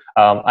 So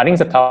I think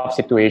it's a tough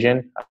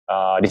situation.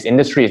 This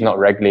industry is not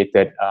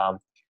regulated.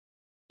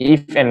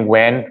 If and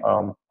when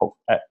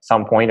at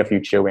some point in the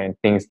future when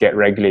things get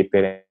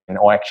regulated and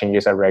all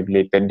exchanges are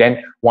regulated,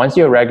 then once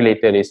you're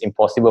regulated, it's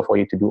impossible for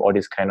you to do all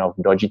these kind of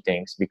dodgy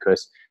things,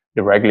 because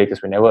the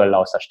regulators will never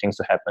allow such things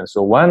to happen.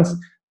 So once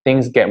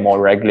things get more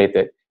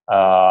regulated,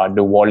 the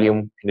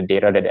volume and the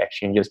data that the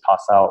exchanges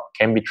pass out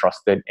can be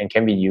trusted and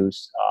can be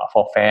used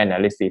for fair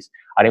analysis.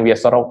 I think we are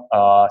sort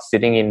of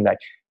sitting in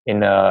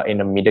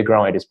a middle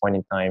ground at this point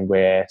in time,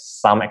 where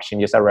some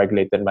exchanges are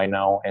regulated by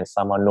now and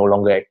some are no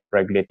longer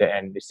regulated,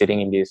 and they're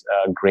sitting in this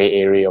gray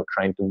area of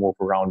trying to move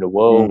around the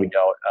world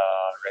without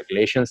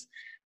regulations.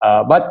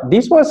 But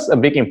this was a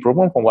big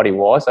improvement from what it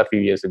was a few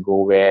years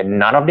ago, where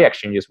none of the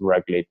exchanges were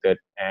regulated,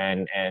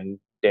 and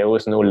there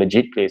was no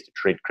legit place to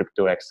trade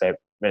crypto, except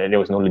there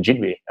was no legit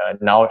way.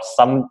 Now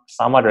some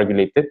are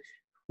regulated.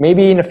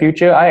 Maybe in the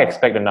future, I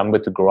expect the number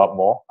to grow up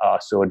more.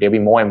 So there'll be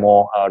more and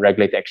more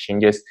regulated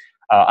exchanges.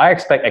 I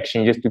expect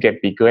exchanges to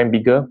get bigger and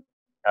bigger.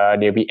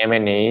 There'll be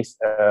M&As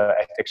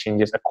as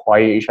exchanges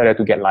acquire each other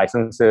to get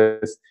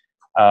licenses.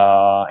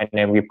 And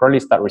then we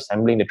probably start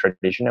resembling the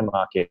traditional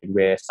market,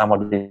 where some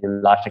of the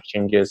large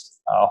exchanges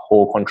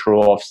hold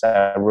control of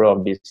several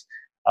of these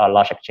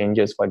large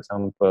exchanges. For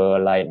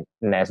example, like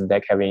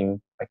Nasdaq having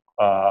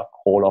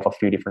hold of a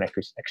few different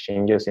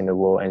exchanges in the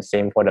world, and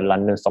same for the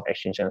London Stock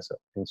Exchange and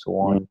so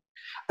on.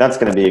 That's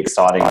going to be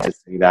exciting to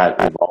see that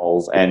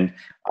evolve, and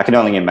I can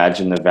only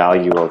imagine the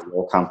value of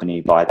your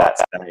company by that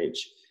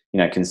stage.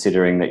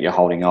 Considering that you're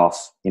holding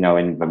off,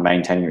 and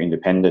maintaining your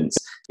independence,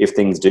 if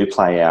things do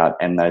play out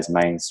and those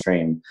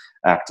mainstream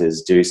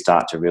actors do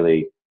start to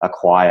really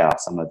acquire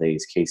some of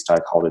these key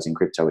stakeholders in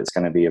crypto, it's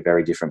going to be a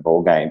very different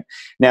ballgame.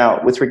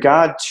 Now, with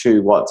regard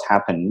to what's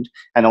happened,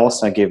 and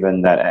also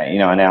given that, in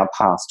our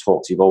past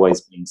talks, you've always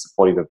been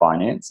supportive of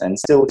Binance, and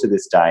still to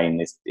this day in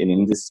this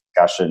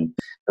discussion,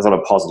 there's a lot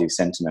of positive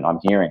sentiment I'm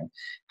hearing.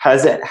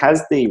 Has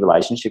the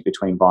relationship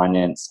between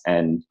Binance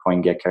and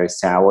CoinGecko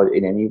soured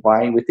in any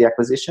way with the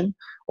acquisition,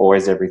 or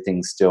is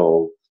everything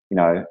still,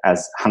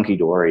 as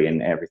hunky-dory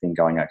and everything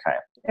going okay?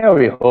 Yeah,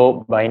 we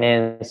hope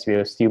Binance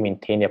will still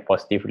maintain a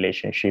positive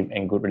relationship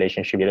and good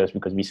relationship with us,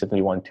 because we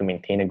certainly want to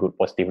maintain a good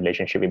positive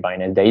relationship with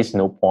Binance. There is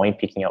no point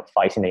picking up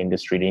fights in the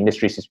industry. The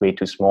industry is way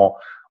too small.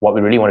 What we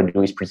really want to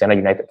do is present a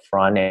united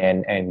front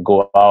and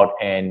go out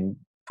and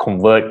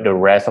convert the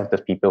rest of the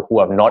people who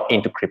are not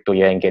into crypto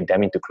yet and get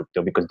them into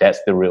crypto, because that's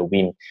the real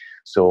win.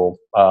 So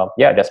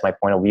yeah, that's my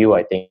point of view.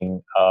 I think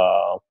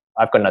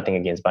I've got nothing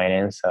against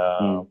Binance.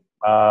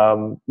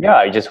 Yeah,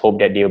 I just hope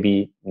that they'll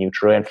be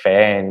neutral and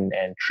fair and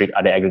treat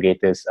other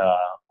aggregators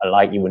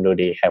alike, even though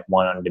they have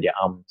one under their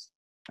arms.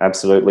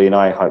 Absolutely, and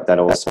I hope that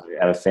also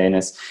out of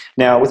fairness.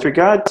 Now, with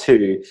regard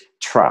to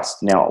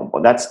trust, now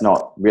that's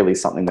not really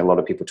something that a lot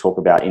of people talk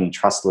about in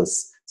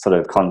trustless sort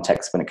of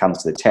context when it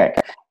comes to the tech.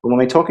 But when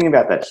we're talking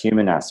about that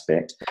human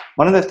aspect,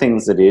 one of the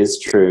things that is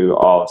true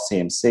of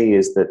CMC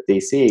is that the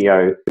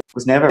CEO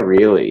was never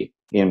really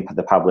in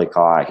the public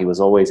eye. He was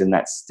always in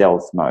that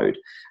stealth mode.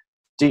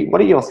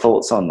 What are your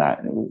thoughts on that?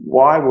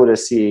 Why would a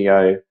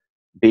CEO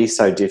be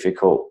so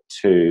difficult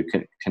to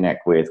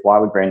connect with? Why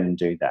would Brendan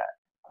do that?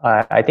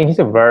 I think he's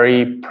a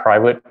very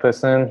private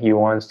person. He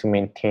wants to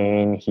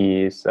maintain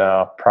his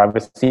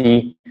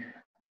privacy.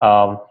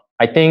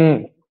 I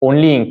think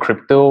only in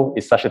crypto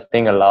is such a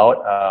thing allowed.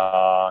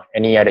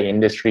 Any other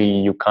industry,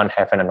 you can't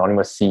have an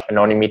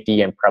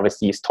anonymity and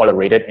privacy is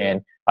tolerated.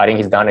 And I think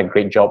he's done a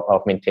great job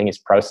of maintaining his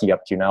privacy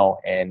up to now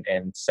and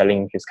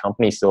selling his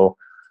company. So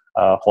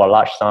for a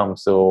large sum.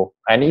 So,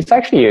 and it's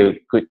actually a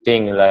good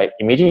thing. Like,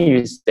 imagine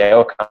you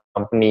sell a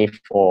company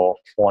for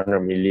 400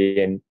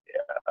 million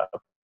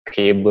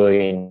payable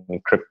in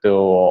crypto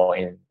or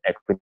in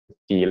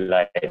equity,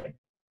 like,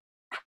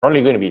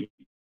 probably going to be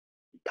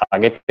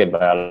targeted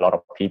by a lot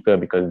of people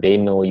because they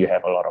know you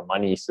have a lot of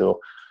money. So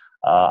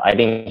I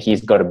think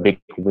he's got a big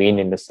win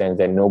in the sense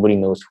that nobody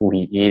knows who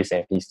he is,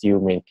 and he still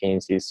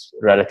maintains his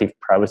relative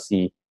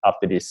privacy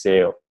after this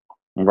sale.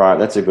 Right,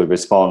 that's a good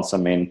response. I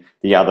mean,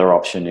 the other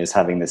option is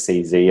having the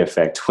CZ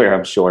effect, where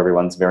I'm sure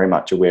everyone's very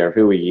much aware of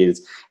who he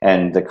is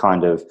and the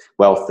kind of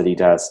wealth that he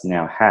does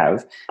now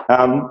have.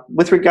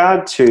 With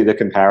regard to the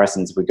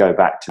comparisons, if we go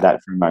back to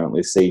that for a moment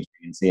with CG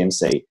and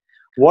CMC,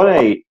 what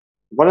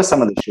are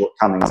some of the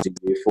shortcomings do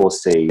you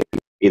foresee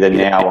either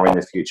now or in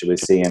the future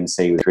with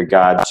CMC with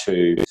regard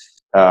to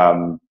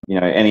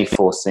any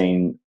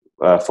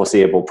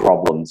foreseeable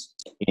problems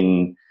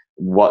in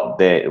what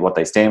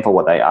they stand for,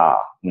 what they are?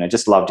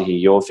 Just love to hear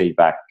your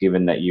feedback,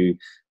 given that you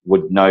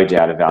would no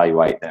doubt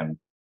evaluate them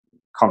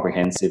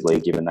comprehensively,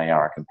 given they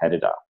are a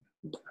competitor.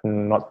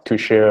 I'm not too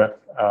sure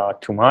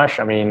too much.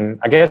 I mean,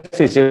 I guess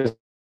it's just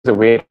a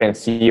wait and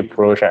see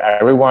approach.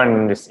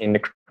 Everyone is in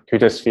the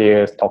Twitter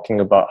sphere is talking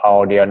about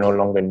how they are no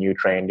longer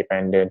neutral and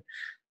independent.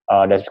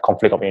 There's a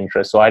conflict of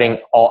interest. So I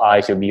think all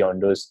eyes will be on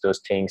those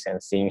things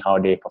and seeing how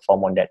they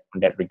perform on that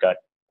regard.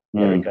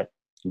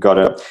 Got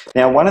it.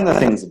 Now, one of the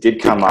things that did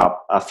come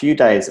up a few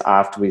days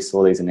after we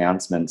saw these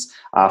announcements,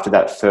 after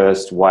that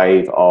first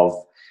wave of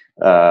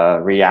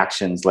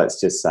reactions,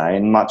 let's just say,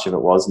 and much of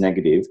it was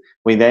negative,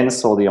 we then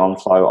saw the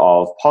onflow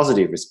of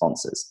positive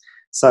responses.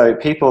 So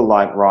people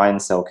like Ryan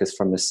Selkis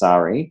from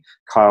Masari,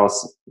 Kyle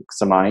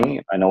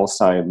Samani, and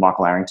also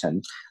Michael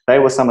Arrington, they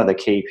were some of the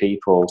key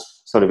people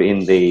sort of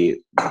in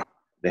the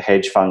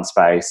hedge fund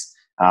space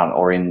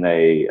or in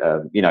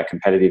the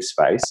competitive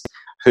space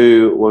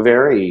who were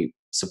very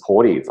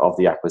supportive of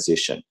the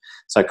acquisition.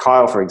 So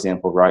Kyle, for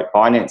example, wrote,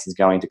 Binance is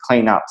going to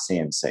clean up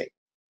CMC.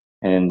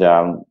 And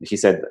he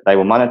said they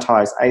will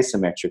monetize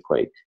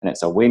asymmetrically, and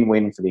it's a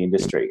win-win for the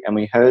industry. And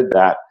we heard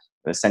that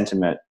the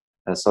sentiment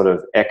sort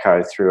of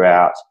echo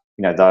throughout,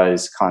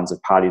 those kinds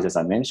of parties, as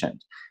I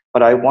mentioned.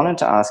 But I wanted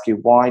to ask you,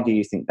 why do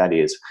you think that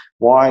is?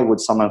 Why would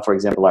someone, for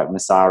example, like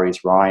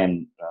Messari's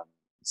Ryan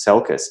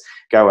Selkis,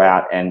 go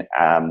out and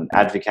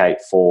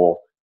advocate for,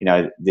 you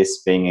know,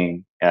 this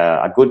being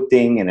a good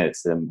thing, and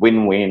it's a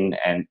win-win,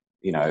 and,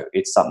 you know,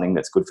 it's something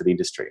that's good for the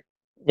industry?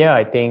 Yeah,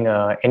 I think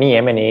any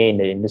M&A in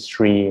the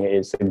industry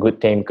is a good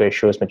thing because it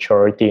shows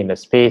maturity in the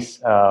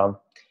space.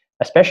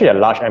 Especially a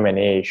large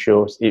M&A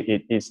shows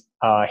it is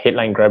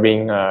headline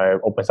grabbing,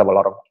 opens up a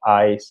lot of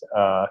eyes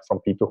from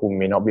people who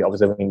may not be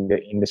observing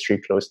the industry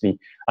closely.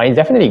 It's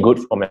definitely good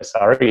for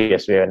Messari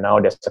as well. Now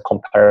there's a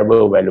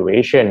comparable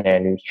valuation,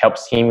 and it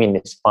helps him in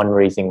his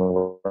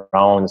fundraising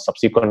round,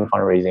 subsequent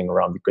fundraising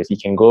round, because he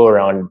can go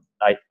around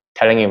like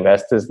telling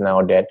investors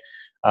now that,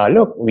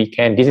 look,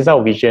 this is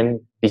our vision,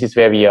 this is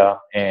where we are,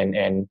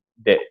 and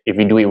that if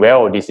we do it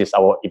well, this is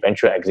our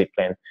eventual exit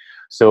plan.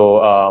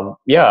 So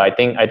yeah, I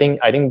think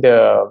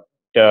the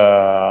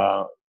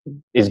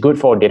it's good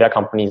for data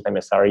companies like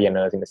Messari and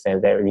others, in the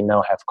sense that we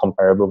now have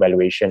comparable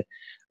valuation.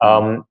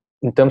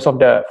 In terms of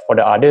for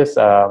the others,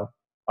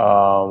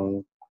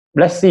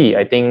 let's see.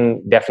 I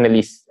think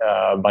definitely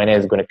Binance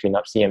is going to clean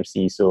up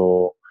CMC.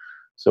 So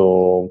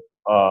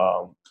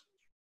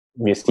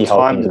we'll see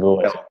how things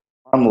go.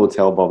 Time will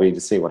tell, Bobby, to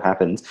see what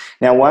happens.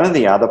 Now, one of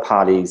the other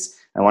parties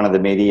and one of the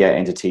media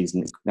entities,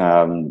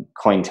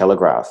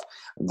 Cointelegraph,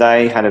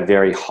 they had a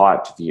very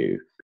hyped view.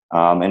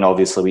 And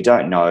obviously, we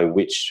don't know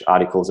which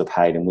articles are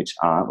paid and which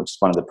aren't, which is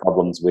one of the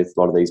problems with a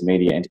lot of these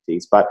media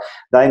entities. But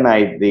they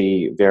made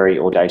the very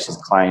audacious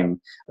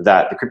claim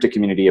that the crypto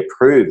community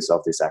approves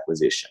of this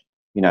acquisition,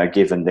 you know,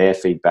 given their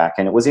feedback.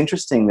 And it was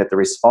interesting that the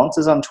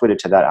responses on Twitter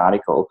to that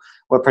article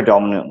were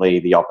predominantly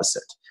the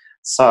opposite.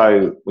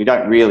 So we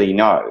don't really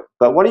know.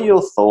 But what are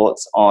your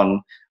thoughts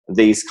on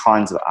these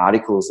kinds of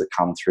articles that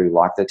come through,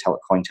 like the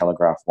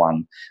Cointelegraph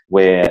one,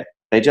 where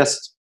they're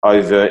just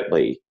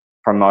overtly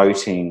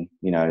promoting,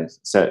 you know,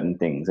 certain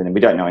things? And we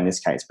don't know in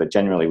this case, but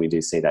generally we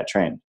do see that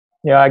trend.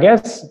 Yeah, I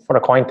guess for the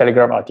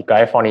Cointelegraph article,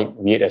 I found it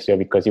weird as well,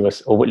 because it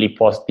was overtly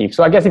positive.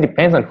 So I guess it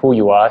depends on who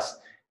you ask,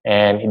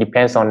 and it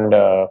depends on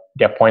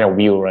their point of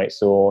view, right?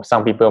 So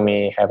some people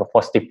may have a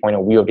positive point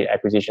of view of the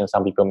acquisition,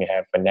 some people may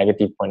have a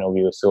negative point of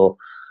view. So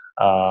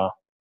in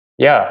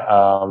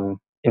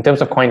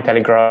terms of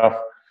Cointelegraph,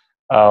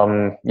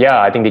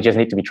 I think they just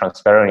need to be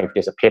transparent if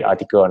there's a paid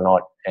article or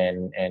not.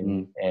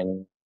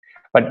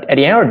 But at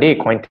the end of the day,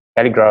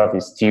 Cointelegraph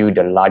is still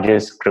the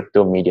largest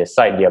crypto media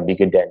site. They are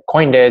bigger than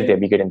CoinDesk, they're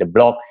bigger than the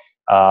blog.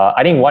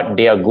 I think what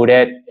they are good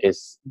at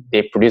is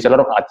they produce a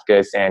lot of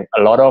articles, and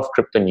a lot of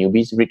crypto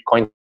newbies read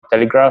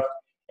Cointelegraph,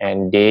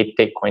 and they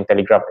take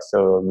Cointelegraph as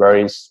a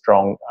very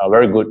strong,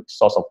 very good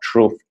source of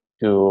truth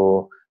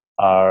to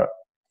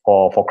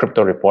for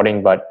crypto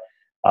reporting. But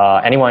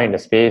anyone in the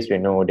space will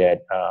know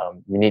that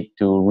we need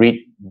to read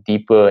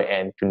deeper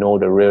and to know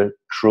the real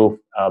truth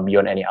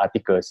beyond any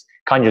articles.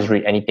 Can't just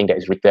read anything that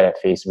is written at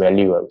face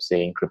value, I would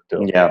say, in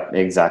crypto. Yeah,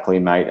 exactly,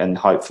 mate. And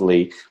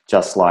hopefully,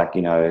 just like,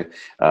 you know,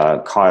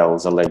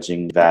 Kyle's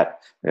alleging that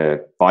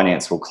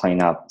Binance will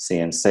clean up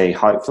CMC,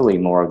 hopefully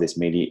more of this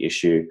media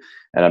issue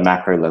at a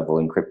macro level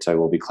in crypto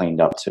will be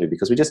cleaned up too,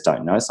 because we just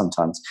don't know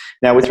sometimes.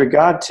 Now, with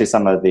regard to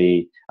some of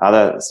the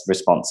other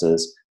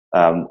responses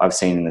I've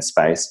seen in the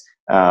space,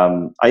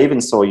 I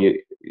even saw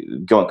you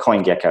go on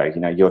CoinGecko,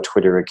 you know, your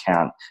Twitter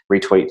account,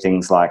 retweet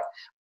things like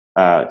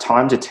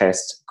time to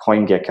test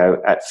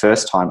CoinGecko at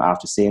first time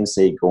after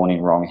CMC gone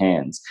in wrong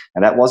hands.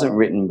 And that wasn't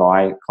written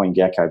by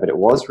CoinGecko, but it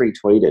was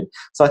retweeted.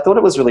 So I thought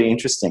it was really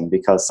interesting,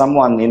 because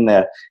someone in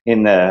the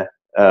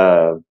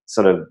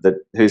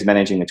who's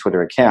managing the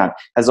Twitter account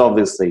has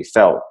obviously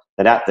felt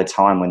that at the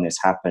time when this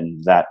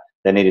happened, that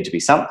there needed to be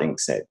something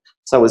said.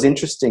 So it was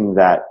interesting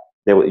that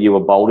you were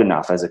bold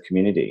enough as a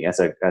community, as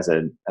a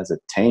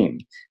team,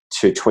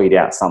 to tweet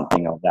out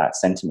something of that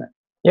sentiment.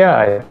 Yeah,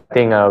 I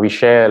think we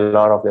share a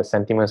lot of the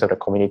sentiments of the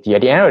community.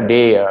 At the end of the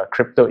day,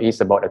 crypto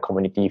is about the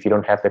community. If you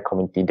don't have the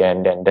community,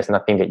 then there's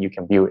nothing that you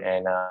can build.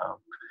 And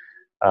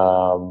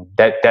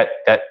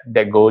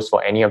that goes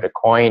for any of the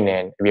coin.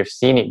 And we have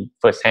seen it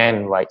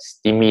firsthand, like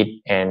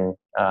Steemit and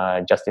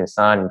Justin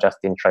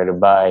tried to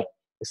buy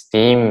the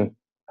Steem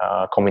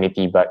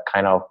community, but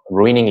kind of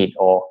ruining it,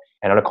 or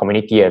another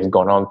community has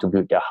gone on to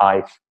build the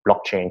Hive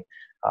blockchain.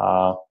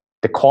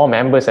 The core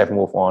members have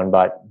moved on,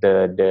 but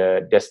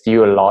there's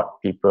still a lot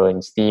of people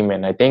in Steem.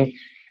 And I think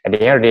at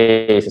the end of the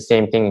day, it's the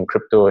same thing in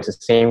crypto. It's the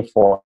same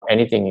for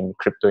anything in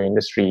crypto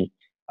industry.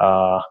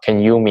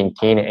 Can you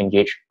maintain and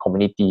engage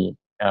community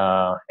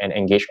and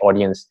engage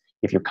audience?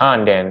 If you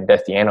can't, then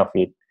that's the end of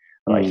it.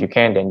 If you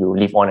can, then you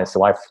live on and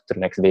survive to the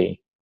next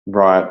day.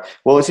 Right.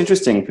 Well, it's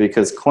interesting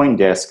because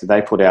CoinDesk,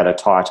 they put out a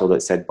title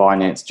that said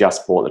Binance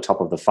just bought the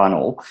top of the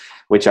funnel,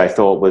 which I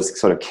thought was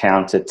sort of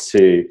counter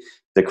to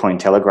the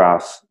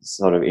Cointelegraph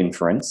sort of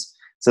inference.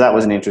 So that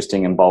was an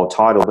interesting and bold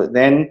title. But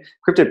then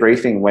Crypto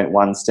Briefing went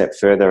one step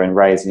further and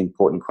raised an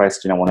important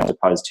question I wanted to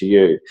pose to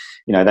you.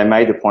 You know, they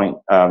made the point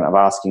of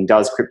asking,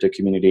 does crypto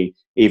community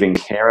even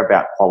care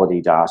about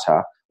quality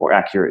data or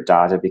accurate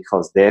data?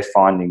 Because their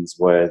findings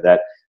were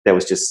that there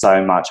was just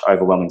so much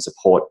overwhelming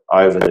support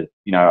over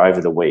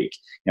the week,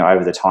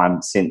 over the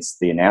time since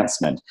the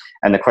announcement.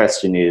 And the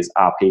question is,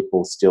 are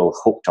people still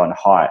hooked on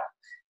hype,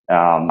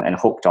 and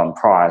hooked on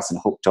price, and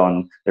hooked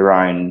on their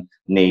own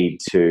need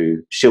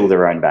to shill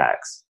their own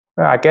bags?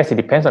 Well, I guess it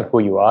depends on who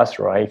you ask,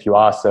 right? If you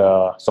ask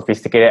a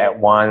sophisticated,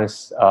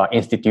 advanced,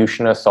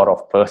 institutional sort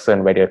of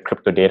person whether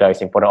crypto data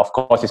is important, of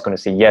course, it's going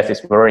to say yes,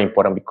 it's very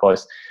important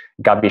because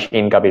garbage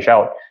in, garbage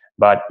out.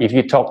 But if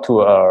you talk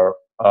to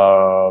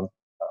a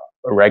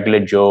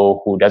regular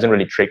Joe who doesn't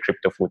really trade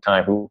crypto full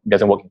time, who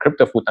doesn't work in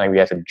crypto full time, he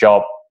has a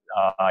job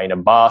in a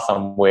bar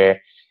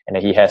somewhere, and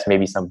he has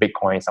maybe some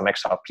Bitcoin, some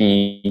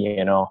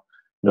XRP,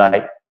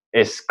 like,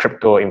 is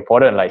crypto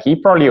important? Like, he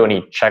probably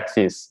only checks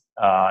his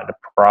the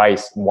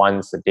price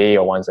once a day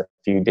or once a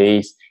few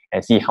days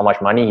and see how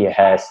much money he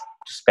has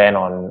to spend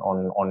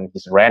on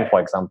his rent, for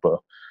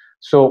example.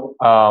 So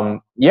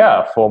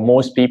for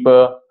most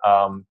people,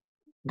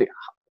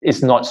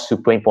 it's not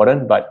super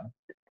important, but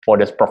for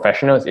the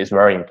professionals, it's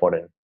very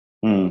important.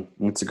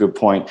 That's a good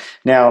point.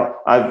 Now,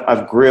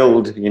 I've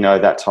grilled,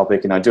 that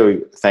topic, and I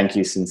do thank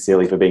you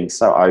sincerely for being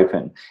so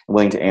open and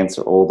willing to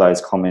answer all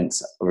those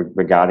comments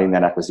regarding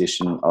that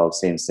acquisition of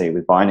CMC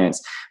with Binance.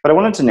 But I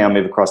wanted to now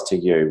move across to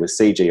you with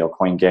CG or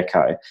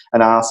CoinGecko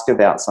and ask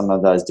about some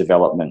of those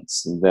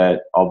developments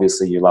that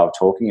obviously you love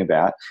talking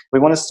about. We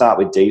want to start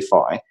with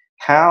DeFi.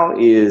 How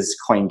is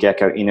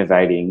CoinGecko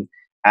innovating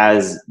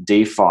as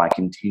DeFi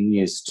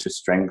continues to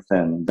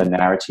strengthen the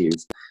narrative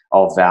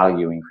of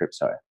value in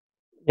crypto?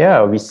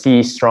 Yeah, we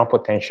see strong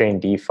potential in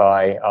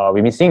DeFi.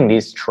 We've been seeing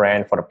this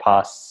trend for the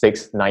past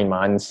 6-9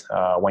 months,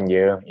 1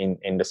 year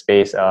in the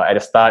space. At the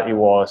start, it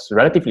was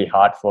relatively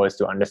hard for us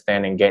to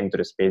understand and get into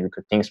the space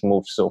because things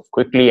moved so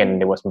quickly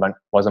and there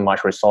wasn't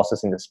much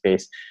resources in the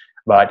space.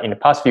 But in the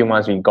past few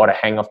months, we got a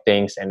hang of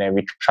things, and then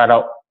we tried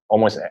out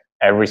almost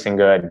every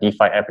single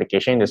DeFi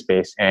application in the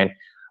space. And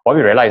what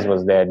we realized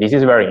was that this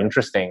is very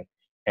interesting,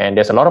 and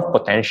there's a lot of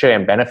potential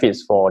and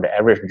benefits for the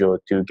average Joe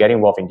to get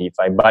involved in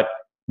DeFi. But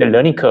the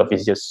learning curve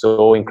is just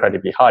so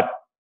incredibly hard.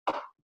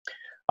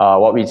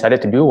 What we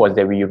decided to do was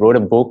that we wrote a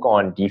book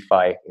on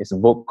DeFi. It's a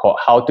book called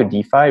How to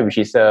DeFi, which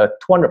is a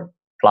 200+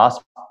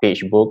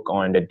 page book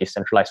on the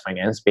decentralized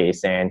finance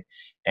space, and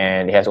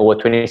it has over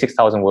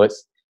 26,000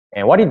 words.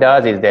 And what it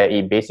does is that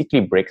it basically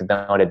breaks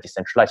down the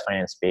decentralized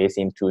finance space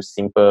into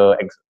simple,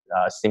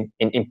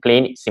 in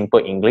plain, simple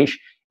English,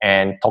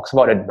 and talks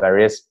about the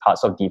various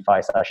parts of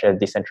DeFi, such as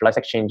decentralized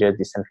exchanges,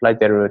 decentralized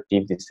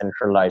derivatives,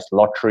 decentralized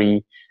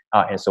lottery,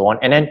 and so on.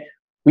 And then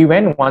we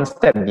went one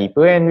step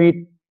deeper, and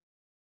we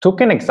took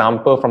an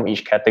example from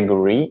each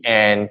category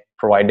and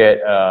provided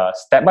a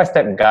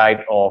step-by-step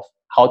guide of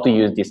how to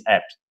use these apps.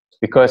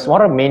 Because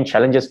one of the main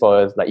challenges for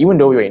us, like, even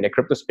though we were in the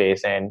crypto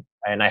space and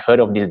I heard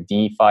of this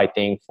DeFi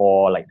thing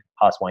for like the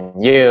past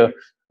 1 year,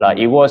 like,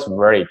 it was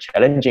very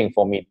challenging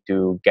for me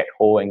to get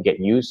hold and get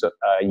use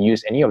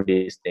any of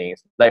these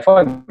things. Like,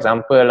 for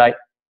example, like,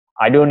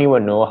 I don't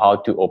even know how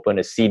to open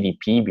a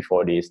CDP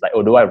before this. Like,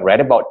 although I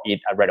read about it,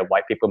 I read a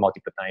white paper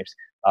multiple times.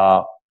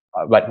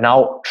 But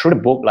now through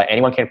the book, like,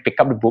 anyone can pick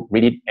up the book,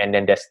 read it, and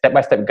then there's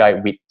step-by-step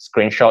guide with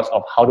screenshots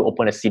of how to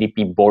open a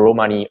CDP, borrow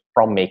money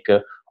from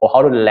Maker, or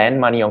how to lend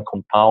money on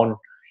Compound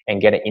and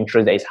get an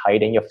interest that is higher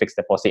than your fixed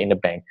deposit in the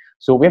bank.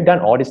 So we've done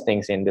all these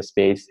things in this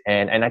space,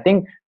 and I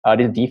think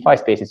this DeFi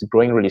space is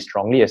growing really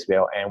strongly as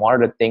well. And one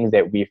of the things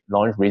that we've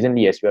launched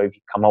recently as well,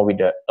 we come out with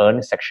the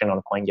Earn section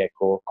on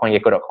CoinGecko,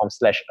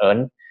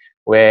 CoinGecko.com/earn,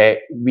 where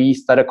we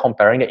started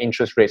comparing the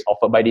interest rates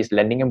offered by these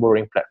lending and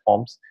borrowing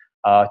platforms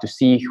to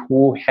see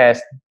who has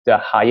the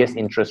highest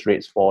interest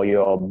rates for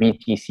your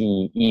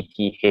BTC,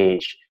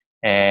 ETH,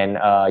 and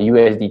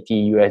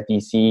USDT,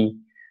 USDC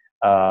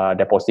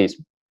deposits.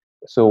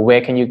 So where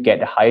can you get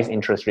the highest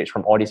interest rates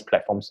from all these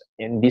platforms?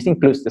 And this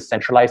includes the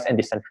centralized and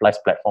decentralized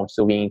platforms.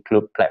 So we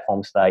include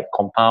platforms like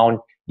Compound,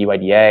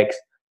 DYDX,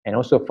 and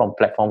also from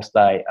platforms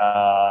like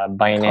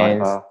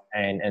Binance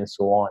and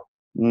so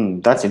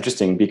on. That's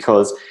interesting,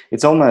 because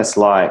it's almost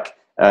like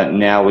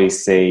now we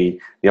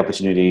see the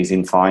opportunities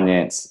in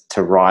finance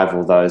to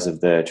rival those of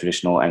the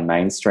traditional and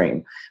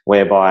mainstream,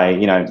 whereby,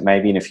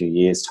 maybe in a few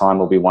years' time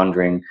we'll be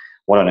wondering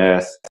what on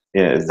earth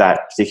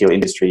that particular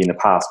industry in the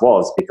past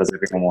was, because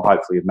everyone will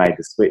hopefully have made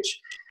the switch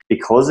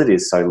because it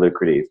is so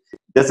lucrative.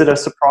 Does it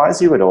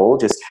surprise you at all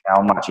just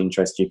how much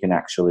interest you can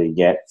actually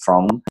get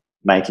from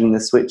making the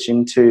switch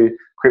into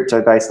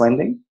crypto-based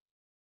lending?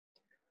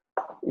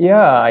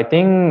 Yeah, I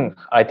think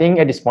at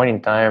this point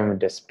in time,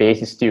 the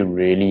space is still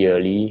really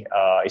early.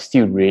 It's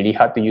still really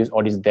hard to use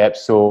all these dApps.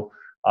 So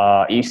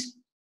it's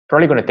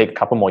probably going to take a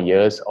couple more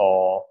years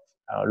or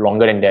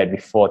longer than that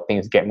before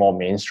things get more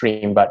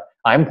mainstream. But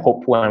I'm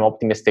hopeful and I'm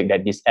optimistic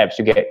that these apps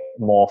will get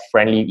more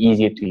friendly,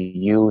 easier to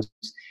use,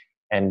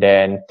 and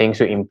then things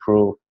will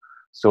improve.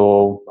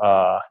 So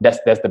that's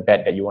the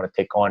bet that you want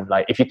to take on.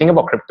 Like, if you think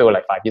about crypto,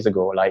 like 5 years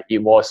ago, like, it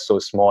was so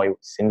small.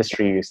 This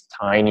industry was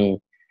tiny.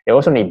 There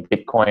was only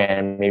Bitcoin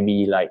and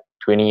maybe like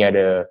 20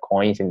 other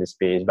coins in the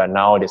space. But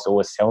now there's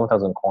over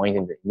 7,000 coins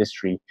in the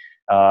industry.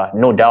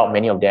 No doubt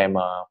many of them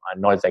are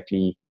not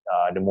exactly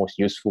the most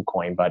useful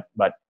coin. But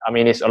I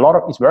mean, it's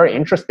very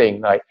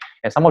interesting. Like,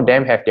 and some of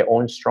them have their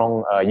own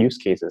strong use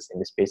cases in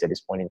the space at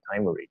this point in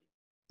time already.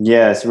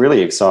 Yeah, it's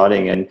really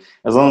exciting, and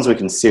as long as we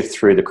can sift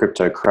through the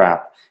crypto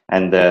crap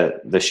and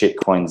the shit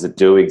coins that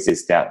do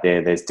exist out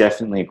there, there's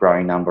definitely a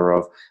growing number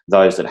of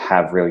those that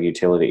have real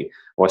utility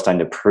or starting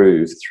to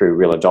prove through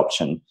real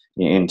adoption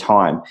in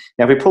time.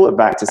 Now, if we pull it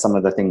back to some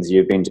of the things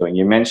you've been doing,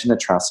 you mentioned the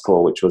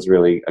TrustScore, which was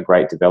really a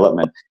great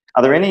development.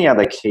 Are there any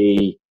other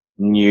key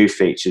new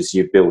features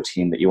you've built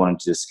in that you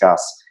wanted to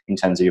discuss in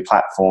terms of your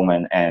platform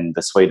and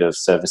the suite of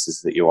services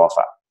that you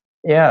offer?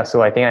 Yeah,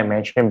 so I think I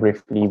mentioned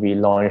briefly, we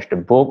launched the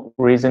book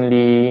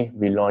recently,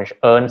 we launched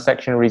Earn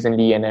section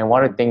recently, and then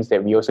one of the things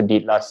that we also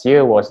did last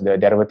year was the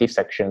derivative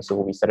section. So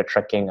we started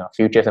tracking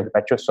futures and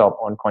perpetual swap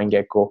on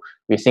CoinGecko.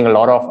 We're seeing a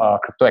lot of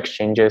crypto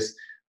exchanges,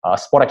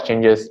 spot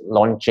exchanges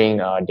launching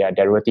their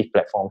derivative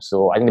platforms.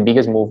 So I think the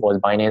biggest move was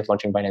Binance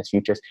launching Binance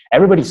Futures.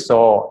 Everybody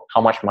saw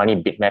how much money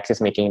BitMEX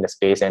is making in the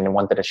space and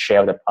wanted a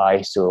share of the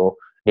pie. So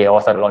they all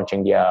started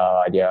launching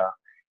their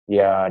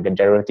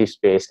derivative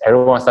space.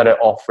 Everyone started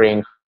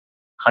offering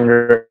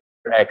 100x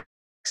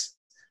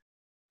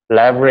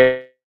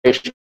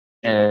leverage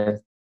and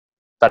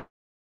started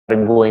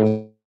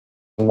going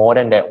more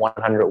than that,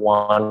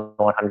 101,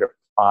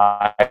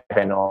 105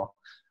 and all.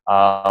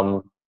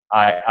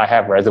 I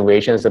have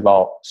reservations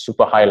about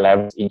super high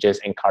levels. It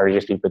just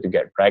encourages people to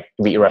get wrecked,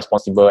 to be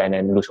irresponsible and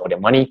then lose all their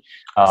money.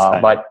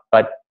 But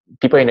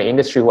people in the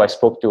industry who I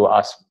spoke to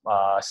us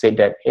said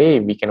that,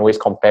 hey, we can always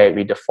compare it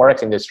with the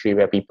Forex industry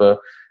where people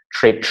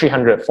trade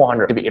 300,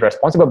 400 to be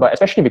irresponsible, but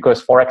especially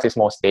because Forex is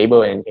more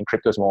stable and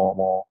crypto is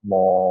more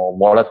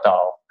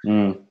volatile.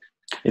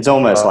 It's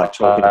almost like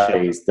chalk and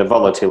cheese. The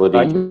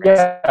volatility.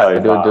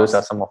 Those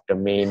are some of the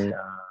main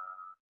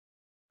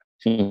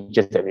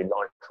features that we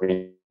launched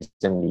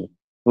recently.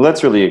 Well,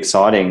 that's really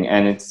exciting,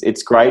 and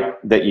it's great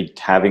that you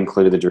have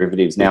included the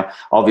derivatives. Now,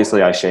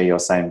 obviously, I share your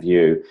same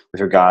view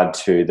with regard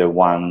to the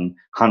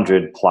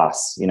 100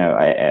 plus,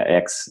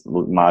 X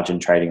margin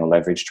trading or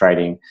leverage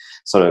trading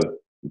sort of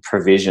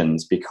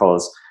provisions,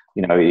 because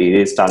it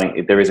is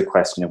starting. There is a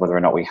question of whether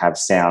or not we have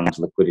sound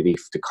liquidity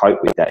to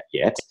cope with that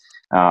yet,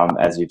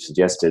 as you've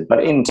suggested.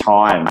 But in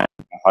time,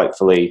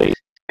 hopefully,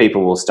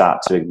 people will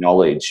start to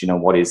acknowledge,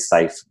 what is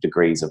safe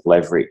degrees of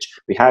leverage.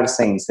 We have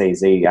seen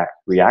CZ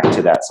react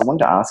to that. So I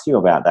wanted to ask you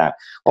about that.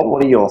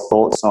 What are your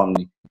thoughts on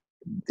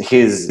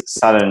his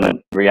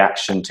sudden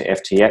reaction to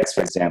FTX,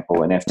 for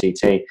example, and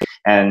FTT,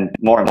 and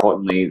more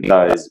importantly,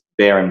 those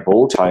bear and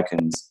bull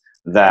tokens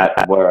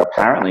that were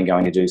apparently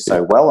going to do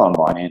so well on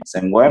Binance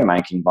and were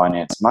making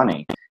Binance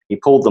money? He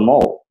pulled them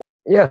all.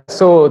 Yeah,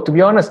 so to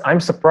be honest,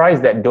 I'm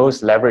surprised that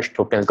those leverage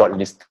tokens got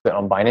listed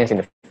on Binance in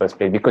the first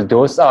place, because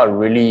those are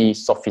really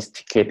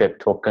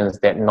sophisticated tokens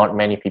that not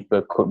many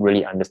people could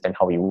really understand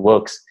how it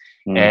works.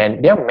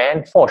 And they're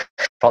meant for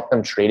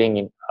short-term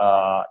trading.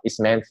 It's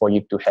meant for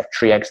you to have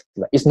 3x.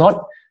 It's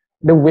not,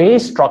 the way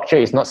structure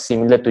is not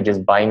similar to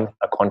just buying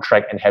a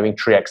contract and having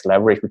 3x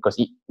leverage, because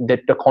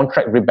the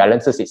contract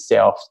rebalances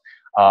itself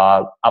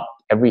up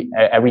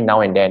every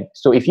now and then.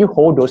 So if you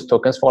hold those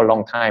tokens for a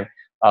long time,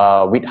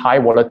 with high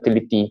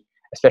volatility,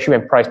 especially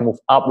when price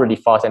moves up really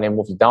fast and then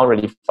moves down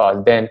really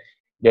fast, then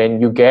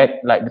you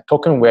get like the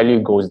token value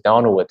goes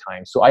down over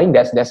time. So I think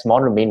that's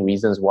one of the main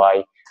reasons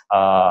why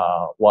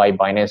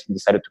Binance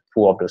decided to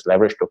pull off those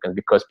leverage tokens,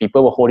 because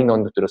people were holding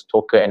on to those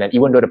tokens, and then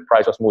even though the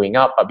price was moving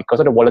up, but because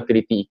of the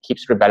volatility, it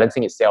keeps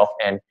rebalancing itself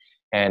and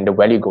the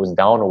value goes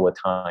down over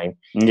time.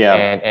 Yeah.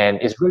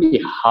 And it's really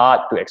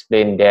hard to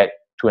explain that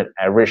to an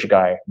average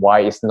guy,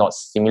 why it's not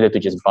similar to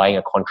just buying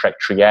a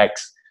contract 3x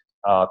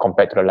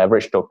compared to the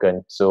leverage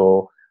token.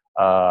 So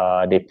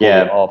they pull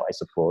it off, I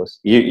suppose.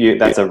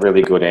 That's a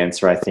really good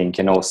answer, I think.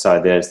 And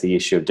also there's the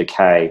issue of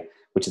decay,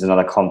 which is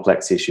another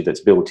complex issue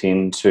that's built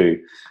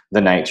into the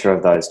nature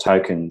of those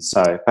tokens.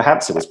 So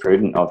perhaps it was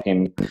prudent of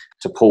him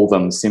to pull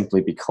them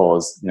simply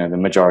because the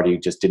majority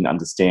just didn't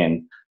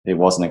understand it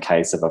wasn't a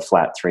case of a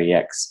flat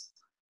 3x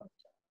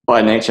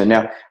by nature.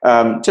 Now,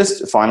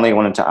 just finally, I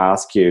wanted to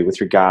ask you with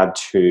regard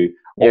to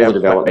all the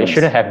developments. They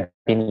shouldn't have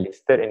been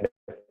listed in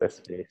the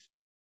first place.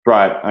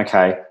 Right,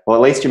 okay. Well,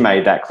 at least you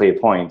made that clear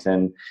point,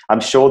 and I'm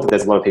sure that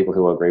there's a lot of people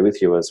who agree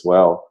with you as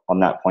well on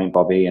that point,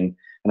 Bobby, and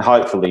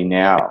hopefully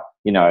now,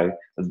 those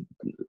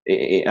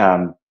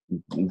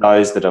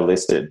that are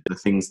listed,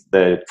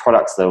 the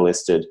products that are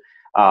listed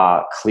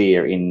are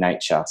clear in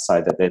nature, so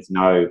that there's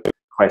no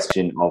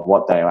question of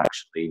what they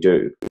actually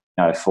do,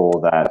 for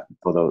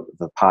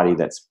the party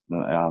that's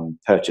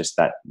purchased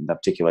that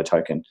particular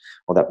token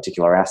or that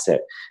particular asset.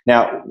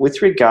 Now,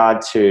 with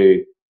regard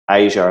to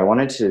Asia, I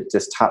wanted to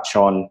just touch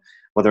on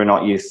whether or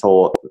not you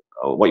thought,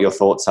 what your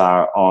thoughts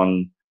are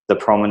on the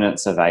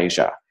prominence of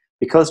Asia.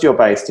 Because you're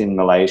based in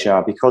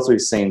Malaysia, because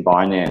we've seen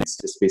Binance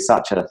just be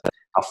such a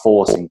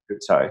force in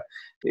crypto,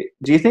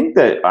 do you think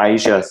that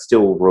Asia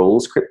still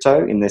rules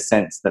crypto in the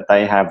sense that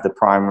they have the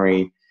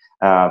primary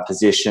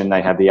position,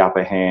 they have the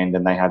upper hand,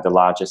 and they have the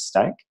largest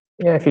stake?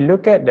 Yeah, if you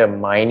look at the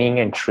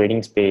mining and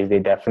trading space, they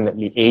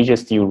definitely Asia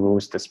still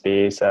rules the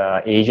space.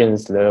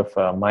 Asians love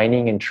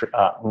mining and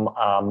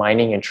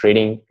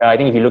trading. I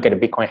think if you look at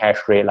the Bitcoin hash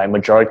rate, like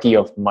majority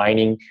of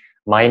mining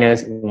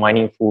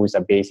pools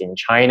are based in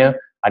China.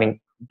 I think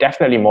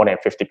definitely more than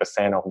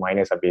 50% of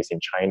miners are based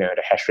in China.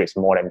 The hash rate is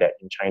more than that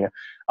in China.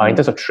 In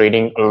terms of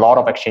trading, a lot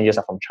of exchanges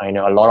are from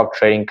China. A lot of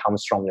trading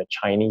comes from the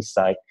Chinese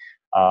side.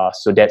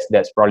 So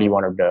that's probably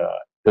one of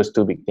those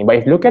two big things. But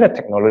if you look at the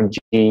technology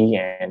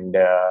and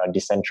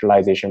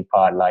decentralization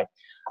part, like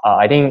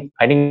I think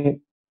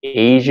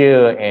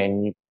Asia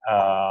and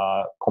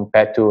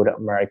compared to the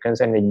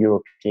Americans and the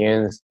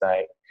Europeans,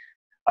 like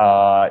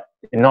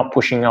not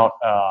pushing out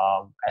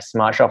as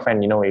much of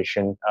an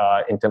innovation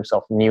in terms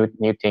of new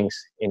things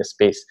in the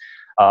space.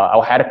 I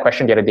had a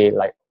question the other day,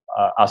 like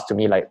asked to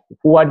me, like,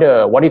 what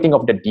do you think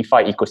of the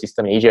DeFi ecosystem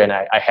in Asia? And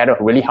I had a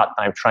really hard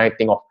time trying to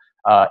think of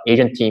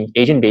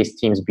Asian-based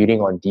teams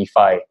building on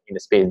DeFi in the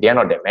space. There are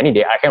not that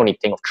many. I can only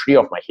think of three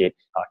off my head: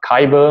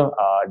 Kyber,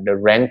 the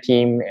Ren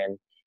team, and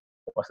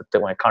what's the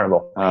third one? I can't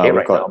remember right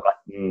now. But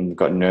we've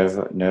got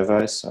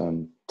Nervos,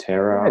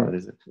 Terra. Yeah,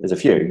 there's a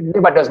few. Yeah,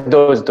 but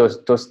those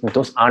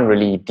aren't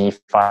really DeFi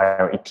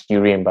or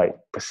Ethereum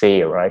per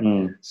se, right?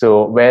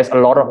 So whereas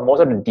most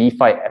of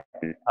the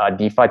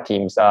DeFi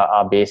teams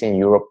are based in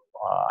Europe,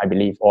 I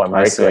believe, or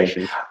America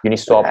actually.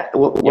 Uniswap.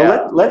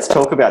 Let's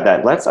talk about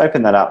that. Let's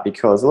open that up,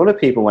 because a lot of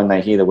people, when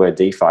they hear the word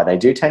DeFi, they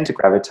do tend to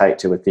gravitate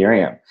to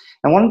Ethereum.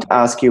 I wanted to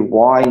ask you,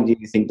 why do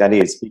you think that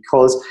is?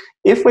 Because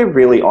if we're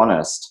really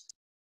honest,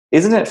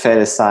 isn't it fair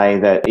to say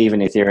that even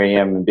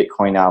Ethereum and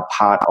Bitcoin are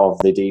part of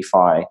the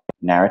DeFi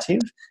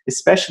narrative,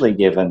 especially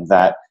given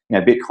that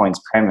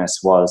Bitcoin's premise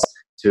was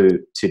to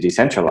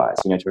decentralize,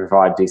 to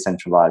provide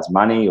decentralized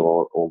money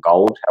or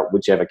gold,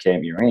 whichever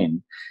camp you're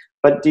in.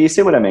 But do you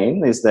see what I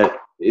mean? Is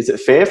it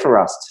fair for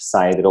us to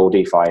say that all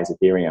DeFi is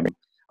Ethereum?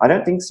 I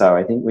don't think so.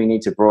 I think we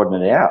need to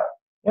broaden it out.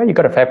 Yeah, you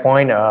got a fair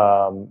point.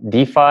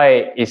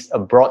 DeFi is a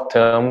broad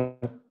term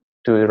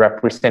to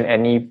represent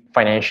any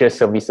financial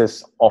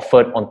services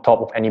offered on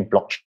top of any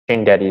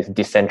blockchain that is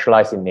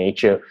decentralized in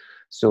nature.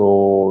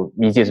 So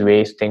easiest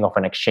way is to think of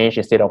an exchange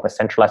instead of a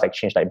centralized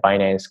exchange like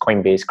Binance,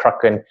 Coinbase,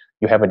 Kraken.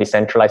 You have a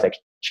decentralized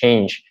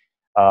exchange.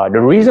 The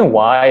reason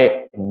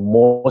why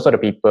most of the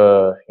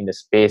people in the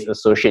space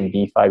associate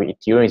DeFi with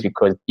Ethereum is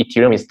because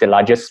Ethereum is the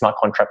largest smart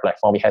contract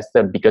platform. It has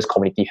the biggest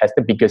community, has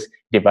the biggest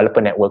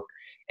developer network.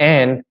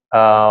 And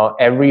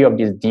every of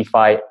these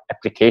DeFi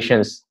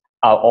applications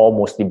are all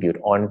mostly built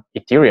on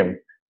Ethereum.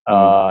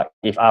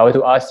 If I were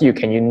to ask you,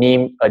 can you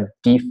name a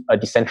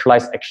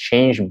decentralized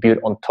exchange built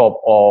on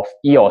top of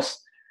EOS?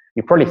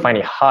 You probably find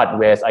it hard,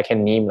 whereas I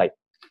can name like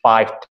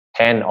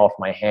 5-10 off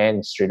my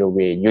hand straight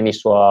away.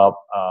 Uniswap,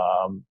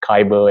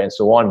 Kyber, and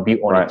so on, built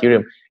on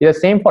Ethereum. It's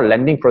the same for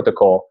lending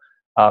protocol.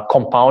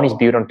 Compound is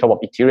built on top of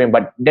Ethereum,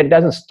 but that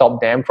doesn't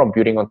stop them from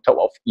building on top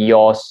of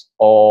EOS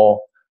or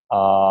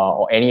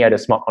any other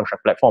smart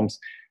contract platforms.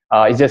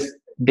 It's just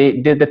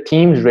the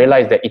teams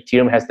realized that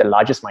Ethereum has the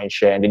largest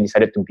mindshare, and they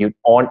decided to build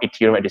on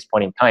Ethereum at this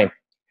point in time.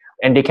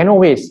 And they can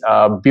always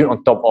build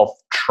on top of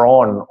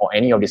Tron or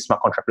any of these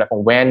smart contract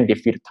platform when they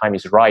feel the time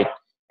is right.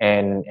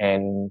 And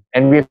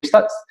we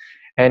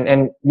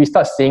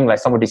start seeing like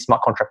some of these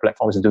smart contract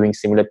platforms doing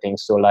similar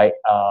things. So like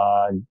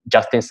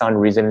Justin Sun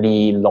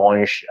recently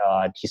launched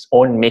his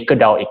own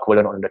MakerDAO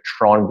equivalent on the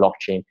Tron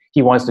blockchain.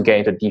 He wants to get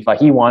into DeFi.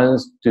 He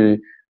wants to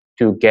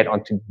get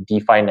onto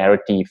DeFi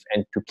narrative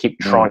and to keep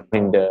Tron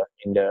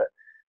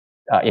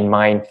in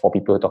mind for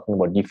people talking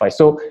about DeFi.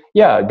 So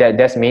yeah,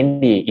 that's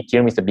mainly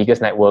Ethereum is the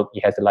biggest network.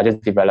 It has the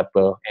largest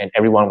developer, and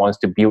everyone wants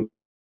to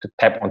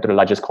tap onto the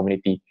largest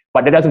community.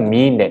 But that doesn't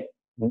mean that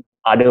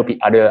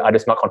other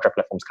smart contract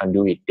platforms can't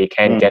do it. They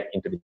can get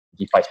into the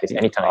DeFi space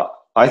anytime.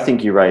 I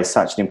think you raised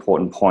such an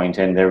important point,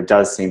 and there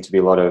does seem to be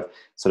a lot of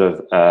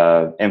sort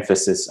of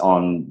emphasis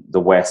on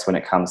the West when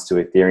it comes to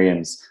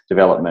Ethereum's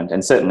development.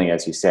 And certainly,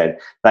 as you said,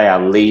 they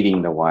are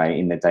leading the way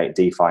in the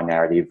DeFi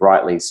narrative,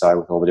 rightly so,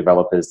 with all the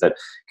developers that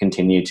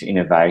continue to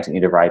innovate and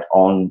iterate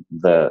on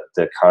the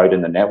code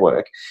and the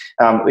network.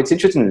 It's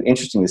interesting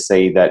to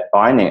see that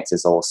Binance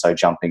is also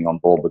jumping on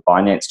board with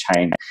Binance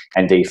Chain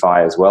and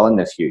DeFi as well in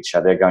the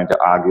future. They're going to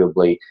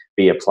arguably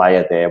be a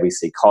player there. We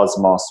see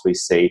Cosmos, we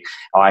see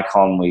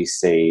Icon, we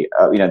see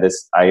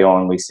there's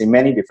Aeon, we see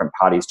many different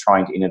parties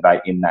trying to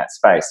innovate in that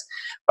space.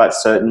 But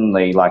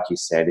certainly, like you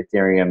said,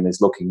 Ethereum is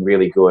looking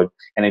really good,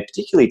 and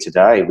particularly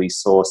today we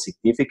saw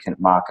significant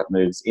market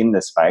moves in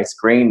the space,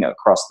 green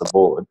across the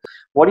board.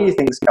 What do you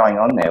think is going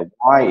on there?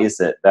 Why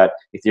is it that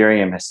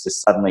Ethereum has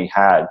just suddenly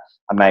had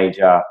a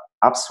major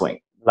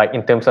upswing? Like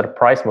in terms of the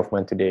price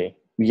movement today?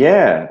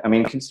 Yeah, I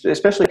mean,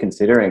 especially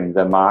considering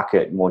the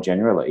market more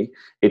generally,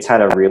 it's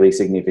had a really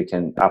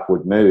significant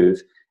upward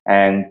move,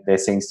 and there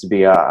seems to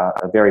be a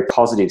very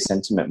positive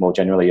sentiment more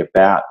generally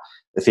about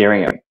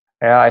Ethereum.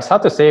 Yeah, it's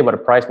hard to say about the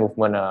price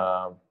movement.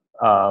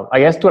 I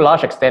guess to a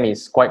large extent,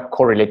 it's quite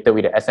correlated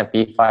with the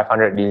S&P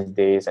 500 these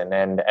days, and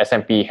then the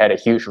S&P had a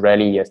huge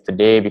rally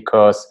yesterday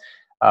because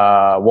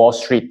Wall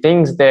Street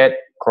thinks that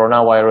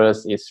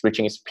coronavirus is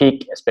reaching its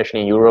peak,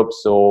 especially in Europe.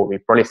 So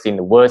we've probably seen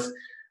the worst.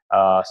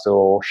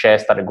 So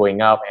shares started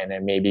going up, and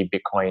then maybe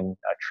Bitcoin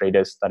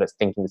traders started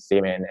thinking the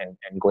same and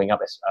going up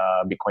as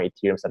Bitcoin,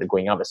 Ethereum started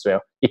going up as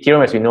well.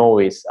 Ethereum, as we know,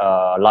 is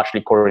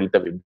largely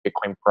correlated with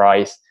Bitcoin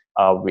price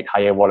with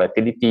higher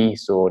volatility.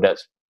 So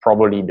that's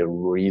probably the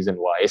reason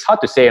why. It's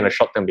hard to say on a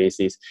short-term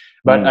basis,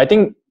 but I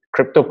think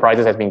crypto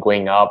prices has been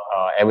going up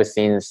ever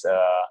since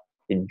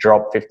it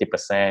dropped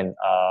 50%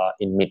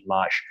 in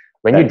mid-March.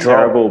 When you drop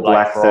terrible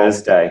Black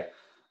Thursday,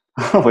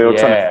 we were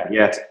trying to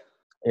forget.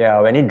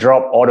 Yeah, when it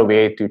dropped all the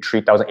way to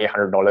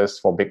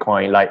 $3,800 for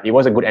Bitcoin, like it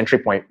was a good entry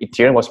point.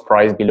 Ethereum was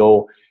priced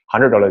below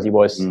 $100. It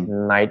was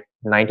 $90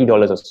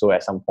 or so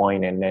at some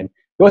point, and then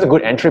it was a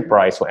good entry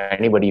price for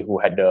anybody who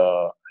had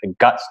the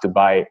guts to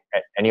buy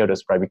at any of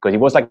those price, because it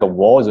was like a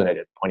war zone at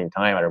that point in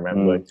time. I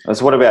remember.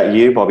 So what about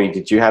you, Bobby?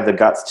 Did you have the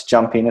guts to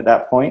jump in at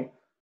that point?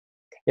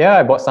 Yeah,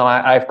 I bought some.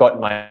 I've got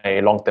my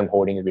long-term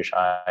holdings, which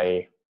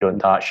I don't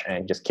touch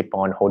and just keep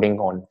on holding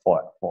on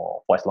for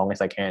as long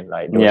as I can.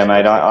 Like yeah,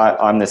 mate,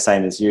 I'm the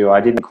same as you. I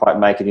didn't quite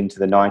make it into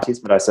the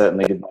 90s, but I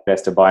certainly did my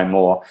best to buy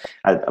more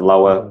at a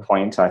lower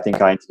point. I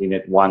think I entered in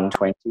at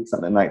 120,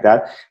 something like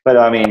that. But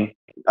I mean,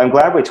 I'm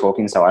glad we're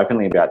talking so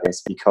openly about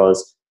this,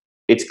 because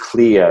it's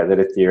clear that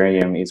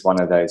Ethereum is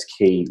one of those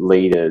key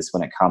leaders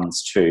when it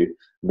comes to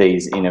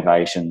these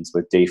innovations,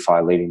 with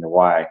DeFi leading the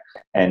way.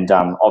 And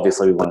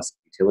obviously we want to see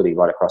utility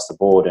right across the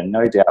board. And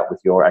no doubt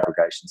with your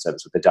aggregation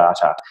service, with the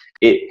data,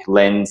 it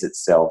lends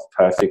itself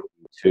perfectly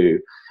to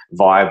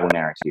viable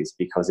narratives,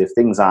 because if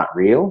things aren't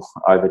real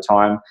over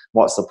time,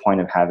 what's the point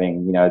of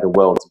having, you know, the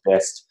world's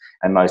best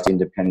and most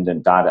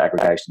independent data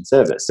aggregation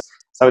service?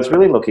 So it's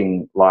really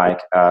looking like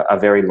a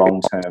very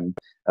long-term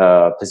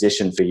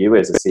position for you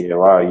as a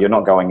COO. You're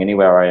not going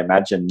anywhere, I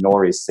imagine,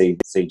 nor is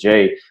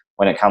CG,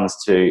 when it comes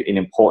to an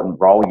important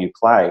role you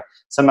play.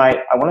 So, mate,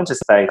 I wanted to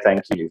say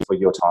thank you for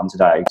your time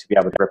today to be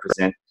able to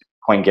represent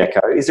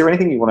CoinGecko. Is there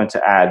anything you wanted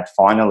to add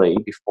finally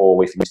before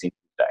we finish the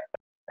today?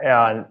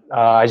 Yeah,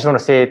 I just want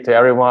to say to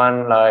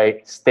everyone,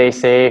 like, stay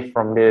safe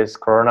from this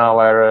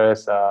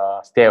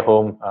coronavirus, stay at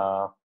home.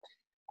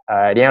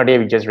 At the end of the day,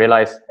 we just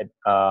realized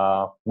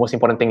most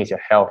important thing is your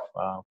health.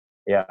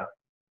 Yeah,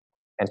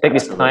 and take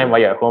this time while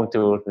you're at home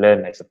to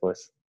learn, I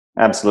suppose.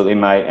 Absolutely,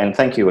 mate. And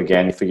thank you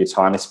again for your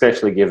time,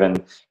 especially given,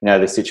 you know,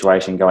 the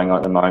situation going on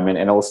at the moment.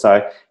 And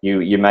also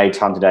you made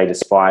time today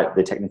despite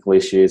the technical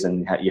issues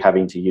and you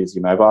having to use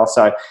your mobile.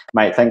 So,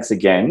 mate, thanks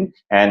again.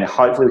 And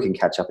hopefully we can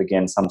catch up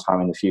again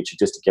sometime in the future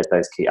just to get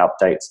those key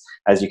updates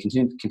as you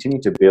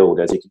continue to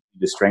build, as you continue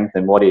to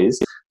strengthen what is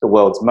the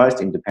world's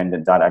most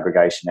independent data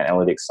aggregation and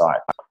analytics site,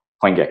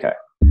 CoinGecko.